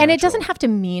 Very natural. And it doesn't have to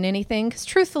mean anything, because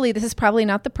truthfully, this is probably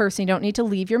not the person. You don't need to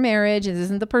leave your marriage. This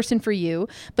isn't the person for you.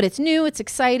 But it's new. It's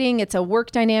exciting. It's a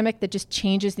work dynamic that just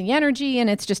changes the energy, and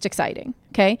it's just exciting.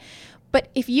 Okay? But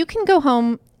if you can go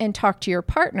home and talk to your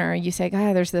partner, you say,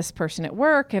 there's this person at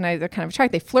work, and they're kind of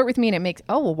attracted. They flirt with me, and it makes,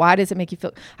 why does it make you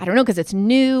feel? I don't know, because it's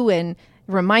new, and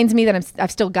it reminds me that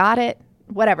I've still got it,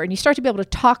 whatever. And you start to be able to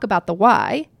talk about the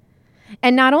why.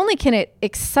 And not only can it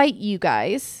excite you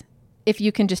guys, if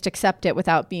you can just accept it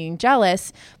without being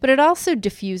jealous, but it also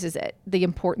diffuses the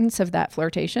importance of that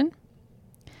flirtation,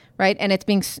 right? And it's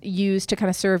being used to kind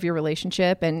of serve your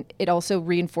relationship. And it also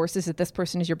reinforces that this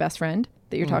person is your best friend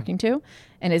that you're talking to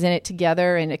and is in it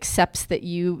together and accepts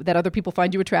that other people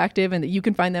find you attractive and that you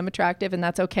can find them attractive, and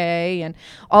that's okay. And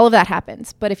all of that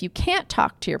happens. But if you can't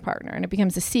talk to your partner and it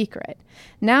becomes a secret,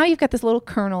 now you've got this little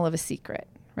kernel of a secret.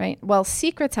 Right? Well,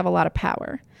 secrets have a lot of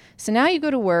power. So now you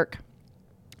go to work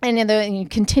and you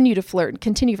continue to flirt,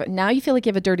 Now you feel like you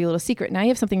have a dirty little secret. Now you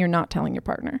have something you're not telling your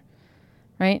partner.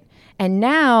 Right? And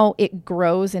now it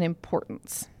grows in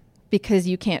importance because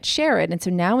you can't share it. And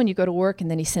so now when you go to work and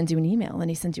then he sends you an email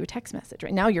and he sends you a text message,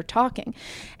 right? Now you're talking.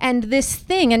 And this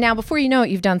thing, and now before you know it,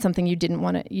 you've done something you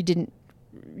didn't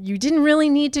really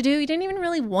need to do. You didn't even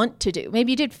really want to do.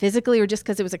 Maybe you did physically or just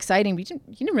because it was exciting, but you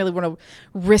didn't really want to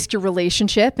risk your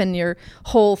relationship and your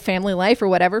whole family life or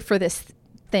whatever for this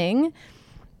thing.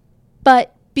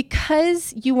 But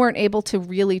because you weren't able to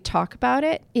really talk about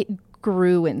it, it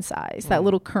grew in size, that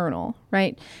little kernel,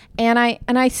 right?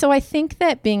 So I think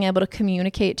that being able to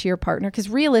communicate to your partner, because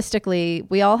realistically,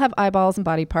 we all have eyeballs and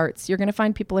body parts. You're going to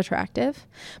find people attractive,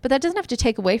 but that doesn't have to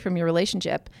take away from your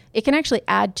relationship. It can actually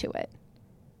add to it.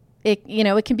 It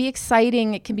can be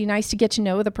exciting. It can be nice to get to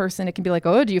know the person. It can be like,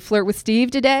 do you flirt with Steve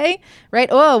today? Right?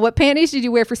 Oh, what panties did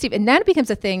you wear for Steve? And then it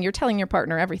becomes a thing. You're telling your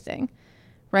partner everything,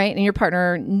 right? And your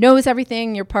partner knows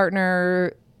everything. Your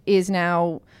partner is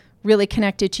now really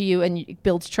connected to you, and it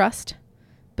builds trust,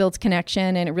 builds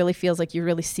connection, and it really feels like you're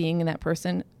really seeing that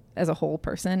person as a whole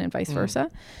person and vice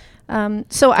versa.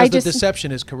 The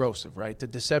deception is corrosive, right? The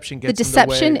deception gets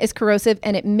is corrosive,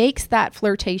 and it makes that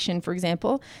flirtation, for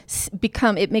example,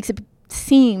 it makes it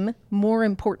seem more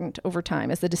important over time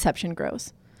as the deception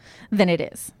grows than it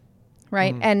is,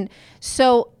 right? And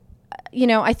so,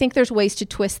 I think there's ways to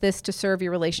twist this to serve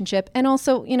your relationship. And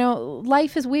also,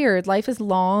 life is weird. Life is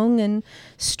long and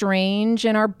strange,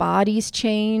 and our bodies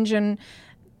change. And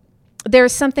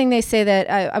there's something they say that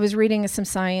I was reading some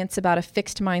science about a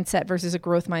fixed mindset versus a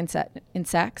growth mindset in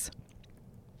sex.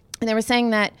 And they were saying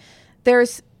that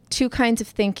there's two kinds of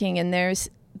thinking, and there's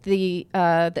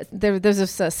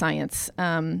there's a science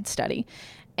study.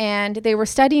 And they were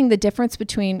studying the difference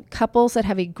between couples that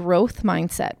have a growth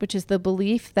mindset, which is the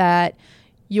belief that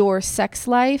your sex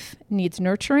life needs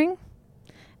nurturing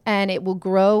and it will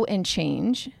grow and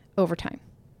change over time,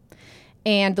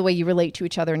 and the way you relate to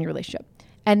each other in your relationship.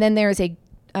 And then there's a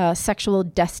sexual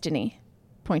destiny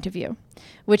point of view,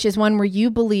 which is one where you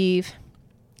believe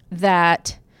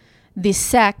that the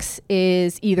sex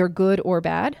is either good or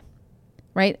bad,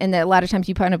 right? And that a lot of times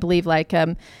you kind of believe like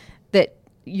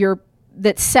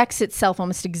that sex itself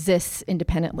almost exists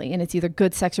independently, and it's either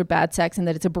good sex or bad sex, and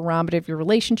that it's a barometer of your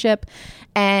relationship.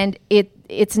 And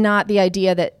it's not the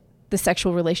idea that the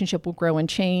sexual relationship will grow and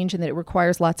change and that it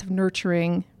requires lots of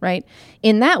nurturing, right?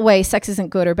 In that way, sex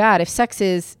isn't good or bad.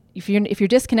 If you're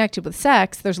disconnected with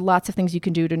sex, there's lots of things you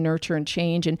can do to nurture and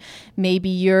change, and maybe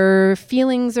your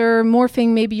feelings are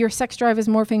morphing, maybe your sex drive is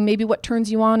morphing, maybe what turns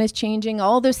you on is changing.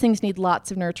 All those things need lots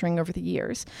of nurturing over the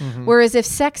years. Whereas if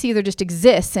sex either just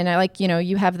exists and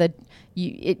you have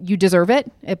you deserve it,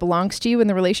 it belongs to you in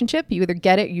the relationship, you either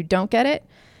get it or you don't get it,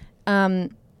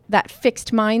 that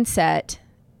fixed mindset,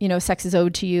 sex is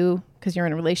owed to you because you're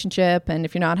in a relationship, and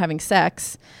if you're not having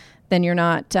sex, then you're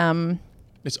not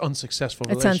It's unsuccessful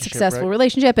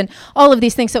relationship and all of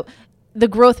these things. So the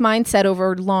growth mindset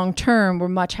over long term, we're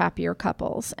much happier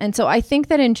couples. And so I think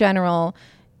that in general,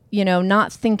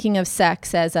 not thinking of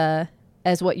sex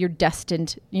as what you're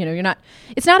destined,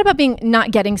 it's not about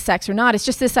not getting sex or not. It's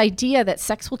just this idea that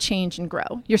sex will change and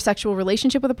grow. Your sexual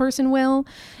relationship with a person will.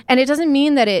 And it doesn't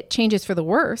mean that it changes for the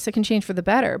worse. It can change for the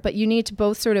better. But you need to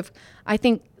both sort of, I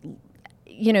think,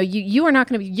 you're not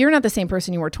the same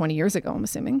person you were 20 years ago, I'm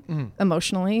assuming,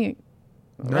 emotionally,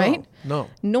 right? No.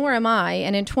 Nor am I.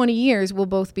 And in 20 years, we'll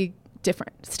both be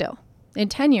different still. In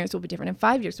 10 years, we'll be different. In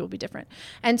 5 years, we'll be different.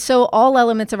 And so all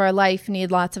elements of our life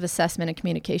need lots of assessment and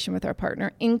communication with our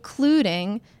partner,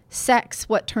 including sex,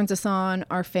 what turns us on,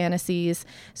 our fantasies.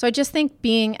 So I just think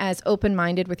being as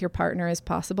open-minded with your partner as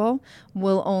possible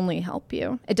will only help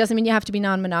you. It doesn't mean you have to be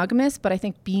non-monogamous, but I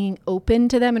think being open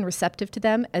to them and receptive to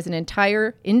them as an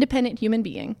entire independent human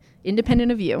being, independent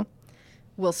of you,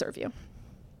 will serve you.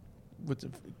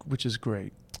 Which is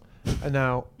great. And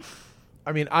now,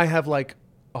 I mean, I have like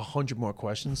 100 more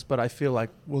questions, but I feel like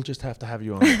we'll just have to have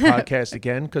you on the podcast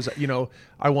again because,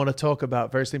 I want to talk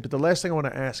about various things. But the last thing I want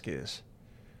to ask is,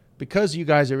 because you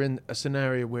guys are in a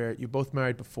scenario where you're both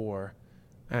married before,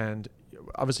 and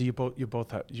obviously you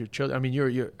both have your children. I mean,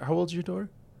 you're how old is your daughter?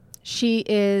 She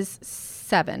is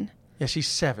 7. Yeah, she's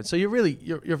 7. So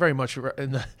you're very much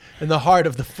in the heart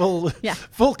of the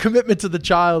full commitment to the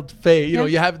child phase.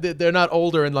 They're not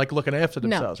older and like looking after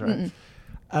themselves, right?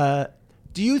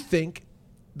 Do you think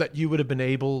that you would have been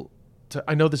able to?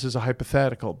 I know this is a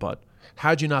hypothetical, but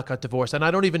had you not got divorced, and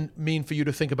I don't even mean for you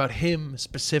to think about him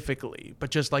specifically, but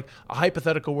just like a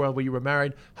hypothetical world where you were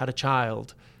married, had a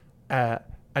child, and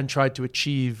tried to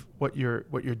achieve what you're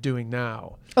doing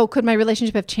now. Oh, could my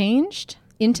relationship have changed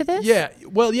into this? Yeah.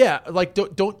 Well, yeah. Like,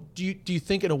 do you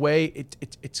think in a way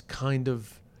it's kind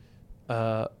of?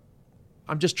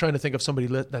 I'm just trying to think of somebody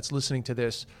that's listening to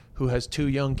this who has 2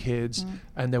 young kids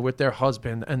and they're with their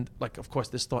husband, and like, of course,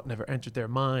 this thought never entered their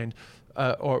mind,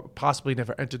 or possibly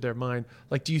never entered their mind.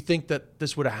 Like, do you think that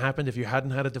this would have happened if you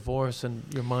hadn't had a divorce and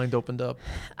your mind opened up?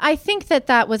 I think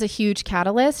that was a huge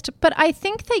catalyst, but I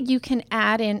think that you can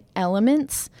add in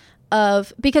elements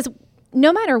of, because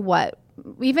no matter what,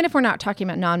 even if we're not talking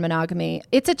about non-monogamy,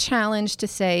 it's a challenge to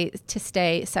stay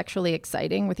sexually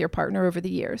exciting with your partner over the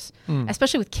years,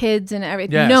 especially with kids and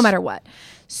everything, no matter what.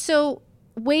 So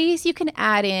ways you can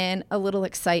add in a little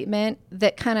excitement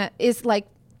that kind of is like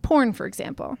porn, for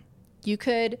example. You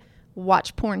could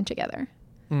watch porn together.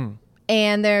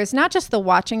 And there's not just the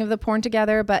watching of the porn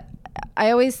together, but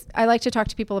I like to talk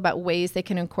to people about ways they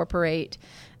can incorporate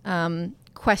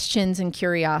questions and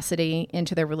curiosity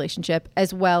into their relationship,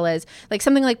 as well as like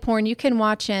something like porn. You can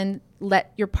watch and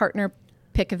let your partner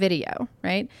pick a video,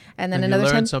 right? And then another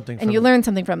time, and you learn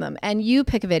something from them, and you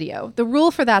pick a video. The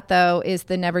rule for that, though, is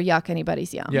the never yuck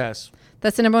anybody's yum. Yes.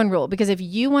 That's the number one rule, because if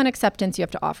you want acceptance, you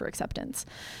have to offer acceptance.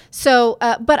 So,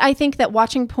 but I think that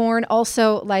watching porn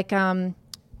also, like, and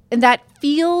that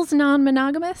feels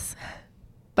non-monogamous,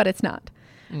 but it's not.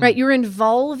 Right? You're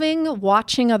involving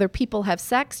watching other people have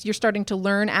sex. You're starting to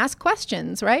learn, ask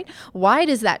questions, right? Why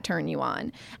does that turn you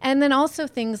on? And then also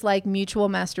things like mutual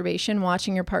masturbation,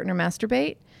 watching your partner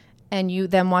masturbate, and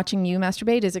them watching you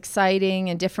masturbate is exciting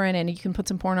and different, and you can put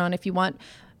some porn on if you want.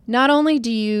 Not only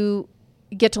do you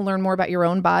get to learn more about your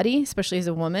own body, especially as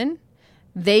a woman,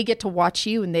 they get to watch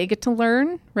you and they get to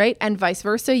learn, right? And vice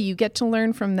versa, you get to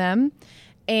learn from them.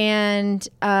 And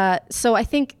so I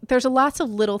think there's lots of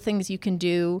little things you can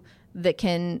do that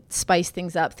can spice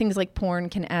things up. Things like porn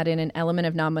can add in an element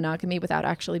of non-monogamy without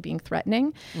actually being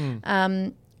threatening.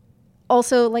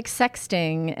 Also like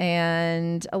sexting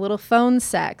and a little phone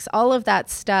sex, all of that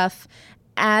stuff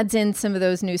adds in some of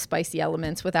those new spicy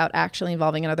elements without actually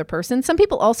involving another person. Some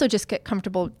people also just get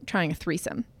comfortable trying a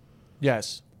threesome.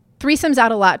 Yes. Threesomes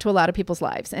add a lot to a lot of people's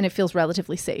lives, and it feels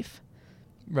relatively safe.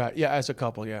 Right. Yeah. As a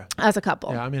couple. Yeah. As a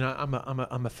couple. Yeah. I mean,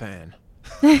 I'm a fan.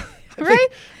 Right?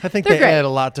 I think they add a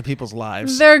lot to people's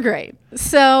lives. They're great.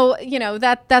 So,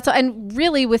 that's, and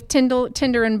really with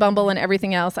Tinder and Bumble and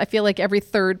everything else, I feel like every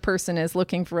third person is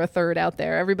looking for a third out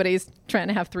there. Everybody's trying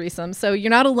to have threesomes. So you're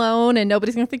not alone, and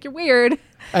nobody's going to think you're weird.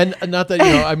 And not that,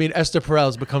 I mean, Esther Perel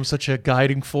has become such a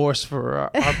guiding force for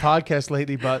our podcast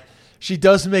lately, but she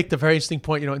does make the very interesting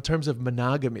point, in terms of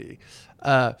monogamy.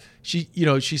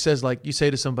 She says, like, you say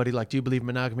to somebody, like, do you believe in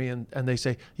monogamy? And they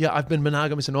say, yeah, I've been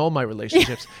monogamous in all my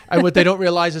relationships. And what they don't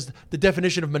realize is the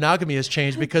definition of monogamy has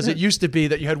changed, because it used to be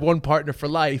that you had one partner for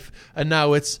life, and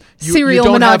now it's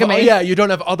serial monogamy. You don't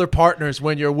have other partners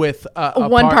when you're with a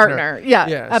one partner.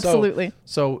 Yeah, absolutely.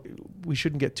 So we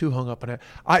shouldn't get too hung up on it.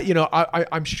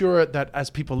 I'm sure that as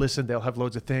people listen, they'll have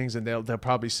loads of things, and they'll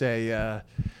probably say,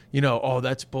 oh,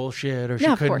 that's bullshit, or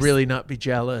she could really not be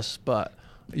jealous, but.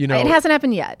 It hasn't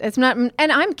happened yet. It's not, and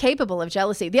I'm capable of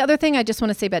jealousy. The other thing I just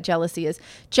want to say about jealousy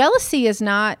is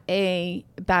not a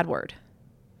bad word.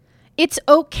 It's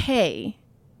okay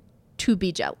to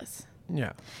be jealous.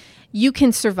 Yeah. You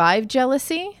can survive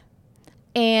jealousy,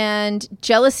 and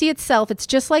jealousy itself, it's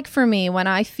just like for me, when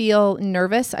I feel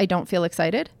nervous, I don't feel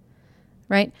excited,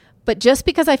 right? But just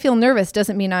because I feel nervous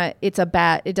doesn't mean it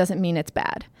doesn't mean it's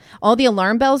bad. All the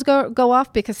alarm bells go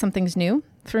off because something's new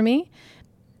for me.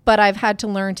 But I've had to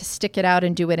learn to stick it out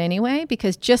and do it anyway,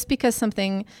 because just because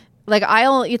something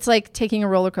it's like taking a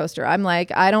roller coaster. I'm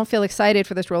like, I don't feel excited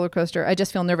for this roller coaster. I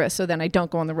just feel nervous. So then I don't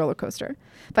go on the roller coaster.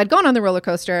 If I'd gone on the roller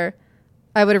coaster,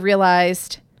 I would have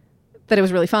realized that it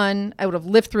was really fun. I would have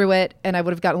lived through it, and I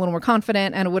would have gotten a little more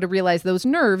confident, and I would have realized those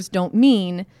nerves don't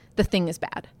mean the thing is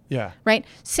bad. Yeah. Right?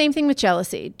 Same thing with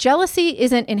jealousy. Jealousy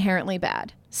isn't inherently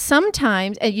bad.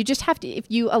 Sometimes, and you just have to, if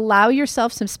you allow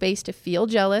yourself some space to feel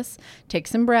jealous, take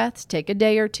some breaths, take a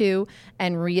day or two,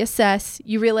 and reassess,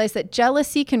 you realize that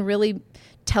jealousy can really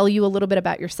tell you a little bit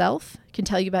about yourself, can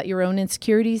tell you about your own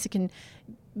insecurities. It can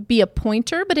be a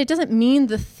pointer, but it doesn't mean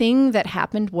the thing that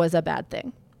happened was a bad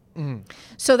thing. Mm.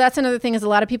 So that's another thing, is a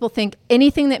lot of people think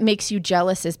anything that makes you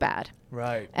jealous is bad.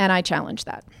 Right. And I challenge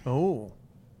that. Oh,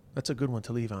 that's a good one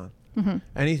to leave on. Mm-hmm.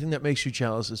 Anything that makes you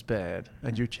jealous is bad,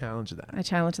 and you challenge that. I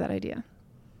challenge that idea.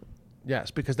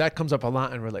 Yes, because that comes up a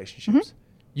lot in relationships. Mm-hmm.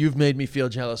 You've made me feel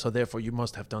jealous, so therefore you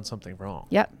must have done something wrong.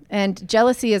 Yep. And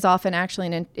jealousy is often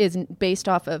actually is based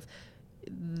off of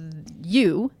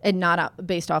you and not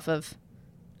based off of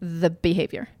the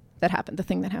behavior that happened, the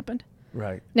thing that happened.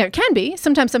 Right. Now, it can be.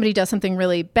 Sometimes somebody does something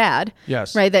really bad.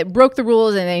 Yes. Right, that broke the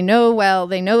rules, and they know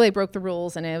they broke the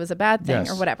rules, and it was a bad thing,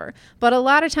 or whatever. But a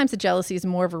lot of times the jealousy is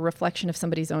more of a reflection of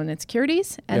somebody's own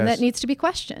insecurities, and that needs to be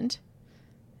questioned.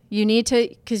 You need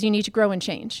to grow and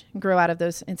change, and grow out of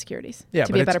those insecurities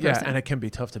to be a better person. And it can be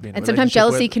tough to be in a relationship. And sometimes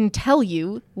jealousy can tell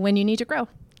you when you need to grow.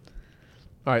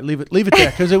 All right, leave it there,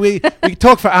 because we can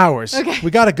talk for hours. Okay. We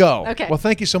got to go. Okay. Well,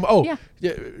 thank you so much. Oh,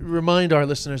 yeah. Remind our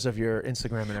listeners of your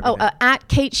Instagram and everything. At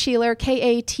Kate Shelor,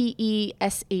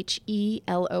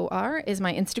 KateShelor is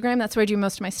my Instagram. That's where I do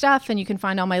most of my stuff, and you can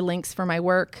find all my links for my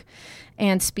work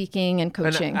and speaking and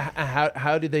coaching. And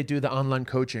how do they do the online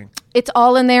coaching? It's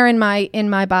all in there in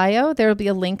my bio. There will be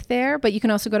a link there, but you can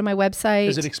also go to my website.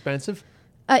 Is it expensive?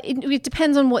 It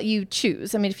depends on what you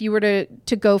choose. I mean, if you were to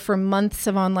go for months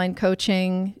of online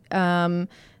coaching, but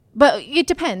it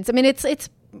depends. I mean, it's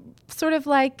sort of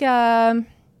like, it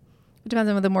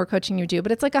depends on the more coaching you do,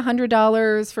 but it's like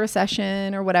 $100 for a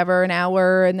session or whatever, an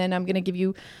hour. And then I'm going to give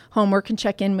you homework and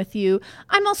check in with you.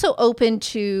 I'm also open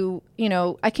to,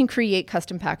 I can create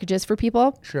custom packages for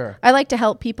people. Sure. I like to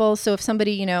help people. So if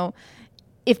somebody,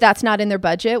 if that's not in their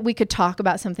budget, we could talk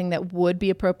about something that would be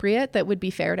appropriate, that would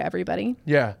be fair to everybody.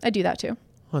 Yeah. I do that too.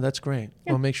 Oh, that's great.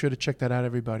 Yeah. Well, make sure to check that out,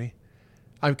 everybody.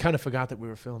 I kind of forgot that we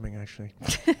were filming, actually.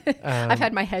 I've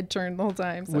had my head turned the whole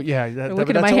time. So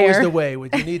that's always the way.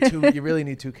 You really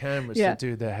need two cameras to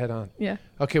do the head on. Yeah.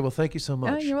 Okay, well, thank you so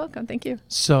much. Oh, you're welcome. Thank you.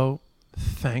 So,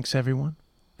 thanks, everyone.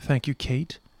 Thank you,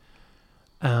 Kate.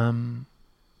 Well,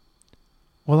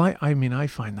 I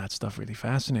find that stuff really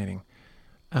fascinating.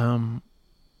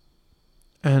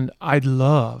 And I'd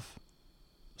love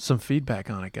some feedback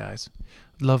on it, guys.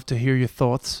 I'd love to hear your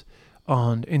thoughts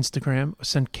on Instagram.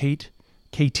 Send Kate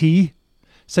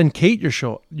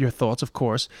your thoughts, of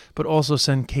course, but also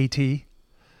send Katie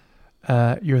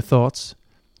your thoughts.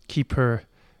 Keep her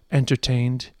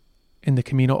entertained in the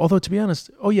Camino. Although, to be honest,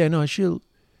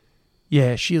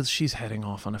 she's heading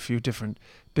off on a few different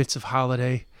bits of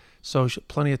holiday, so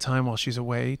plenty of time while she's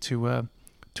away to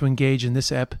engage in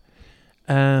this ep.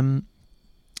 And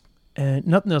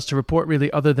nothing else to report really,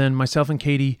 other than myself and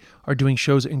Katie are doing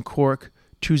shows in Cork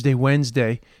Tuesday,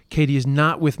 Wednesday. Katie is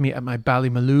not with me at my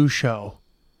Ballymaloo show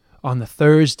on the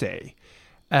Thursday.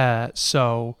 But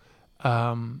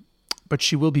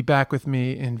she will be back with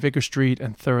me in Vicar Street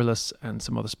and Thurles and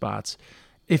some other spots.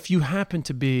 If you happen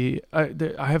to be, I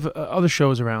have other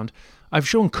shows around. I've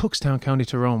shown Cookstown, County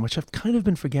Tyrone, which I've kind of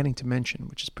been forgetting to mention,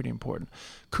 which is pretty important.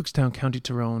 Cookstown, County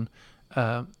Tyrone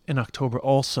in October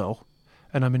also.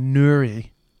 And I'm in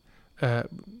Newry the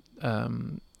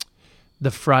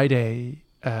Saturday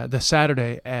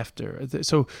after.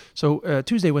 So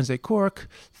Tuesday, Wednesday, Cork.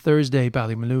 Thursday,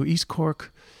 Ballymaloo, East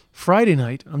Cork. Friday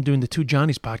night, I'm doing the Two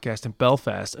Johnnies podcast in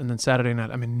Belfast. And then Saturday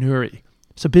night, I'm in Newry.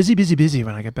 So busy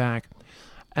when I get back.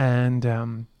 And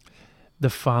the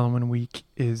following week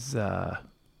is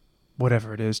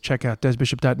whatever it is, check out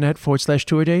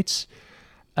desbishop.net/tour dates.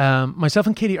 Myself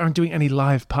and Katie aren't doing any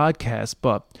live podcasts,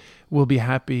 but we'll be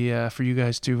happy for you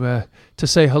guys to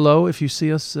say hello if you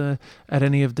see us at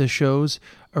any of the shows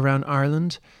around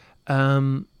Ireland.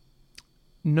 No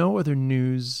other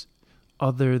news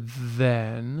other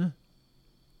than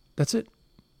that's it.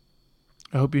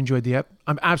 I hope you enjoyed the ep.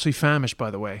 I'm absolutely famished,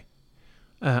 by the way.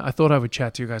 I thought I would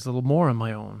chat to you guys a little more on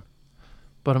my own,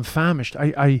 but I'm famished.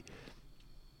 The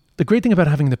great thing about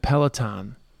having the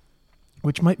Peloton,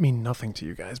 which might mean nothing to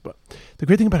you guys, but the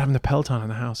great thing about having the Peloton in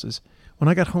the house is when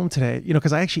I got home today,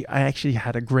 because I actually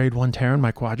had a grade 1 tear in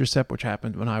my quadricep, which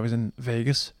happened when I was in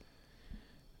Vegas.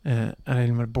 And I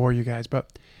didn't want to bore you guys,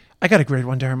 but I got a grade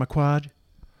 1 tear in my quad,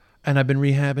 and I've been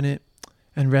rehabbing it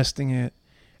and resting it.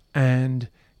 And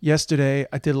yesterday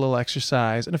I did a little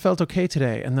exercise, and it felt okay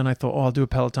today. And then I thought, I'll do a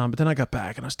Peloton. But then I got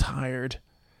back, and I was tired,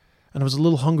 and I was a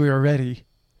little hungry already.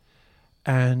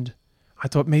 And I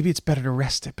thought maybe it's better to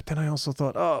rest it. But then I also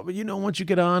thought, but once you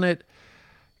get on it,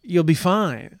 you'll be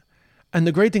fine. And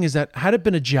the great thing is that had it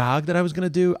been a jog that I was going to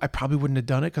do, I probably wouldn't have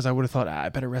done it because I would have thought, I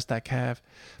better rest that calf.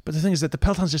 But the thing is that the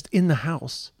Peloton's just in the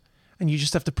house, and you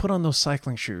just have to put on those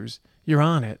cycling shoes. You're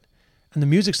on it, and the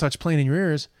music starts playing in your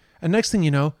ears. And next thing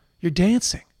you know, you're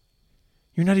dancing.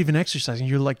 You're not even exercising.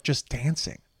 You're like just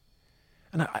dancing.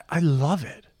 And I love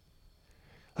it.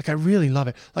 Like, I really love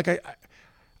it. Like, I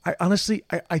honestly,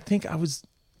 I think I was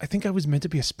meant to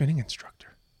be a spinning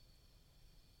instructor.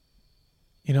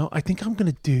 I think I'm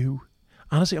going to do,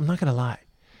 honestly, I'm not going to lie.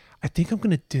 I think I'm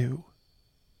going to do,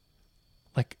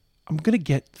 I'm going to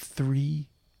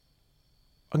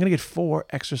get 4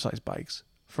 exercise bikes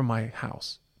from my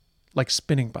house. Like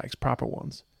spinning bikes, proper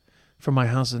ones, from my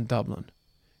house in Dublin.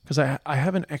 Because I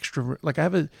have an extra, I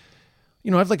have a,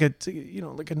 I have like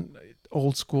an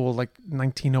old school,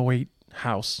 1908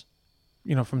 house,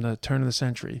 from the turn of the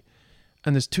century.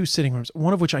 And there's 2 sitting rooms,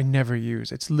 one of which I never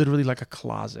use. It's literally like a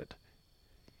closet.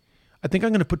 I think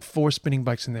I'm going to put 4 spinning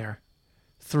bikes in there,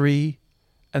 3,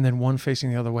 and then 1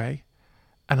 facing the other way.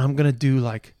 And I'm going to do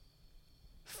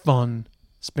fun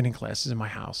spinning classes in my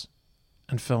house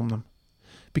and film them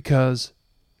because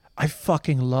I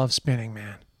fucking love spinning,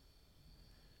 man.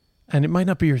 And it might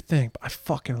not be your thing, but I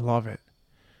fucking love it.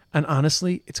 And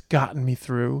honestly, it's gotten me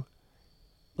through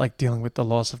dealing with the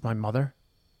loss of my mother.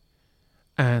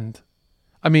 And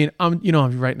I mean, I'm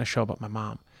writing a show about my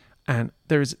mom, and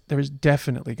there's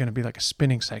definitely going to be a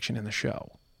spinning section in the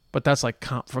show, but that's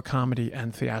for comedy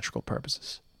and theatrical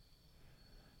purposes.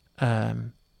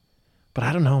 But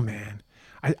I don't know, man.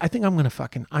 I think I'm going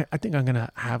to I think I'm going to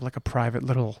have a private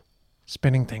little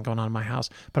spinning thing going on in my house,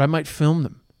 but I might film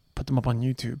them, put them up on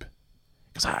YouTube.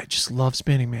 Because I just love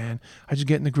spinning, man. I just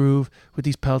get in the groove with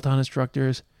these Peloton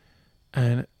instructors,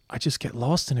 and I just get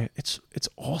lost in it. It's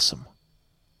awesome.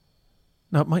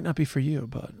 Now, it might not be for you,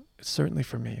 but it's certainly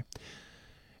for me.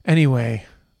 Anyway,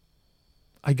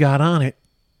 I got on it,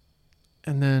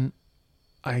 and then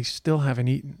I still haven't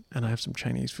eaten, and I have some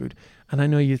Chinese food. And I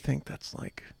know you think that's a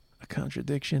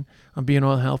contradiction. I'm being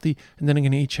all healthy, and then I'm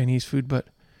going to eat Chinese food, but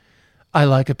I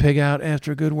like a pig out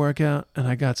after a good workout, and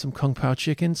I got some Kung Pao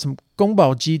chicken, some Gong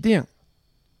Bao Ji Ding.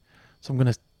 So I'm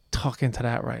going to tuck into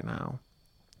that right now.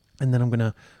 And then I'm going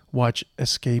to watch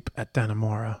Escape at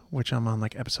Dannemora, which I'm on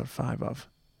episode 5 of.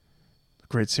 A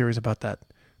great series about that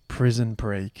prison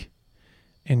break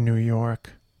in New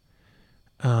York.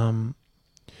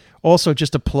 Also,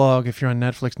 just a plug, if you're on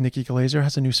Netflix, Nikki Glaser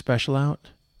has a new special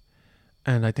out,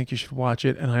 and I think you should watch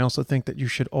it. And I also think that you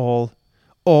should all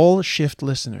Shift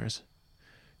listeners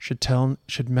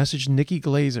should message Nikki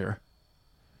Glaser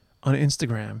on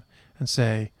Instagram and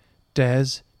say,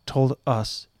 Des told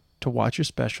us to watch your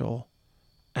special,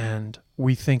 and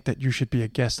we think that you should be a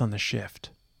guest on the Shift.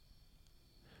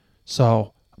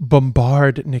 So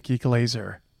bombard Nikki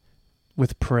Glaser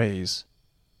with praise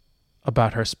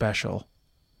about her special,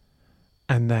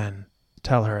 and then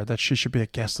tell her that she should be a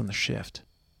guest on the Shift.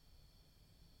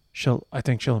 I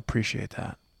think she'll appreciate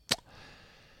that.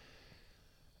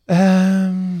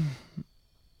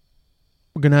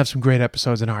 We're going to have some great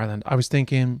episodes in Ireland. I was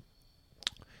thinking,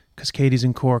 because Katie's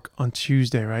in Cork on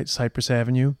Tuesday, right? Cypress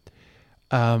Avenue.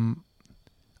 I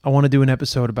want to do an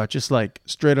episode about just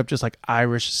straight up just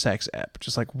Irish sex ep.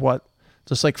 Just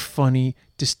funny,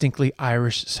 distinctly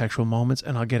Irish sexual moments.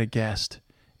 And I'll get a guest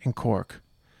in Cork.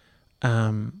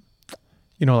 A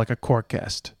Cork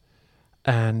guest.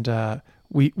 And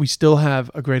we still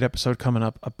have a great episode coming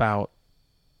up about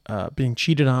being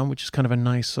cheated on, which is kind of a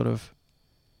nice sort of,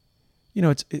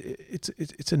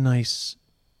 it's a nice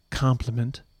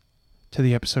compliment to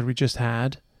the episode we just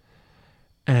had.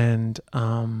 And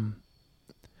then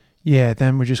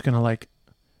we're just gonna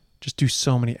just do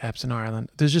so many eps in Ireland.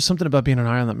 There's just something about being in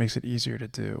Ireland that makes it easier to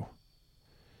do.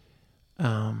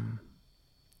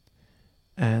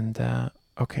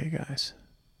 Okay, guys.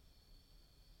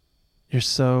 You're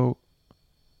so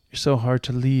hard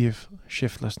to leave,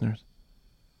 Shift listeners.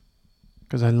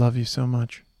 Because I love you so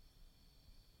much.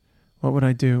 What would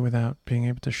I do without being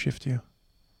able to shift you?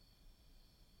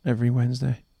 Every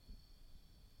Wednesday.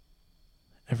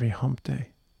 Every hump day.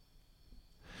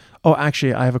 Oh,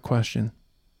 actually, I have a question.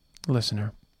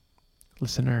 Listeners.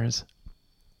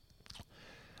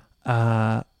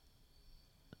 Have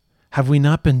we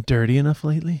not been dirty enough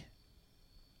lately?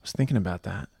 I was thinking about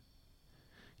that.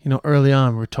 You know, early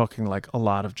on, we were talking like a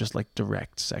lot of just like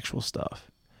direct sexual stuff.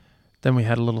 Then we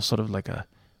had a little sort of like a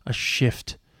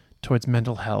shift towards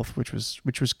mental health, which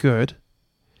was good.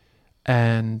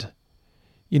 And,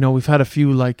 you know, we've had a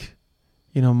few like,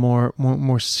 you know,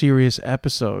 more serious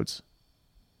episodes.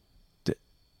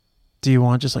 Do you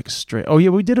want just like a straight... Oh, yeah,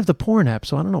 we did have the porn app,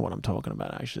 so I don't know what I'm talking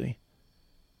about, actually.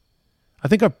 I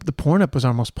think the porn app was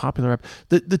our most popular app.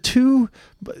 The two...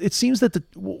 It seems that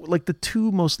the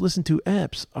two most listened to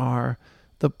apps are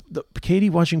the Katie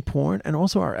watching porn and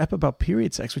also our app about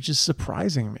period sex, which is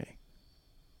surprising me.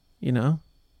 You know?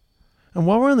 And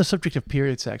while we're on the subject of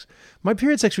period sex, my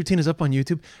period sex routine is up on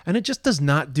YouTube, and it just does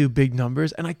not do big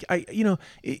numbers. And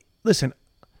listen...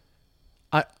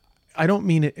 I don't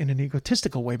mean it in an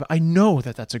egotistical way, but I know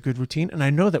that that's a good routine, and I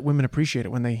know that women appreciate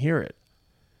it when they hear it.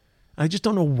 I just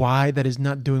don't know why that is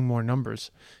not doing more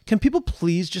numbers. Can people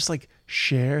please just like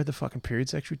share the fucking period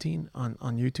sex routine on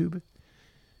YouTube?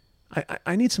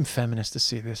 I need some feminists to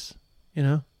see this, you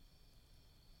know?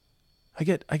 I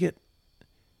get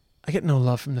no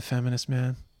love from the feminists,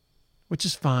 man, which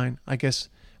is fine. I guess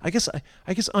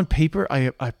on paper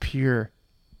I appear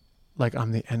like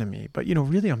I'm the enemy, but you know,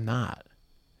 really I'm not.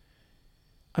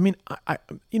 I mean, I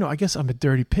guess I'm a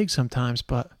dirty pig sometimes,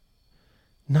 but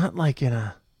not like in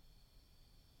a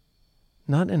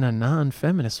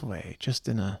non-feminist way, just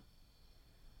in a,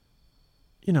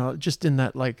 just in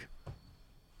that like,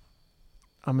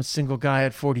 I'm a single guy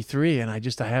at 43 and I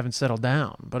haven't settled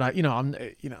down, but I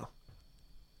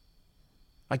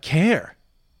care.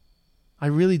 I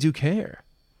really do care,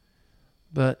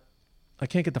 but I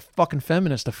can't get the fucking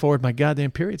feminist to forward my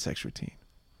goddamn period sex routine.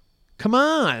 Come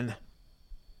on.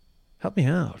 Help me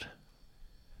out.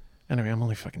 Anyway, I'm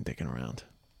only fucking dicking around.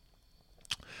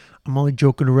 I'm only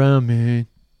joking around, man.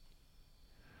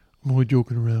 I'm only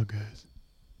joking around, guys.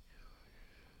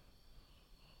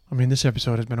 I mean, this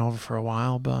episode has been over for a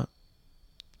while, but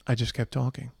I just kept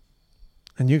talking.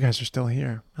 And you guys are still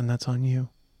here, and that's on you.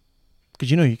 Because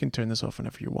you know you can turn this off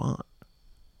whenever you want.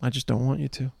 I just don't want you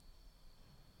to.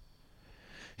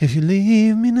 If you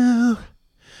leave me now,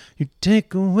 you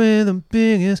take away the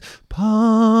biggest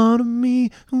part of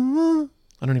me. I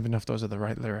don't even know if those are the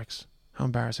right lyrics. How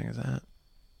embarrassing is that?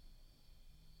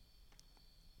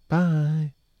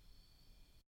 Bye.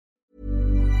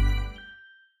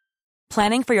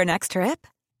 Planning for your next trip?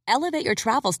 Elevate your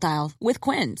travel style with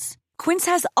Quince. Quince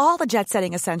has all the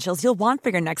jet-setting essentials you'll want for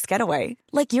your next getaway,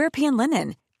 like European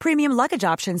linen, premium luggage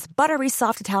options, buttery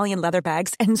soft Italian leather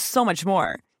bags, and so much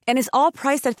more. And is all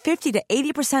priced at 50 to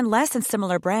 80% less than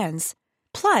similar brands.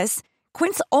 Plus,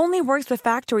 Quince only works with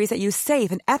factories that use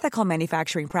safe and ethical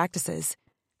manufacturing practices.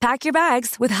 Pack your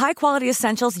bags with high-quality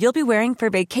essentials you'll be wearing for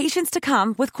vacations to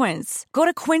come with Quince. Go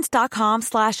to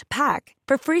quince.com/pack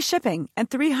for free shipping and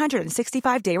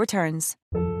 365-day returns.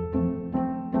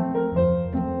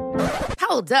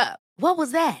 Hold up. What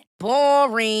was that?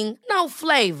 Boring. No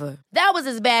flavor. That was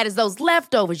as bad as those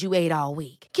leftovers you ate all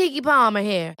week. Keke Palmer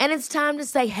here, and it's time to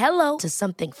say hello to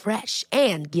something fresh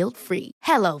and guilt-free.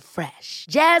 Hello Fresh.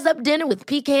 Jazz up dinner with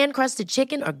pecan-crusted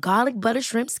chicken or garlic butter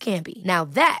shrimp scampi. Now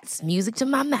that's music to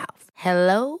my mouth.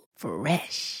 Hello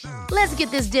Fresh. Let's get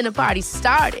this dinner party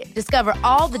started. Discover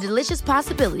all the delicious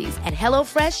possibilities at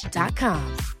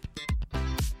HelloFresh.com.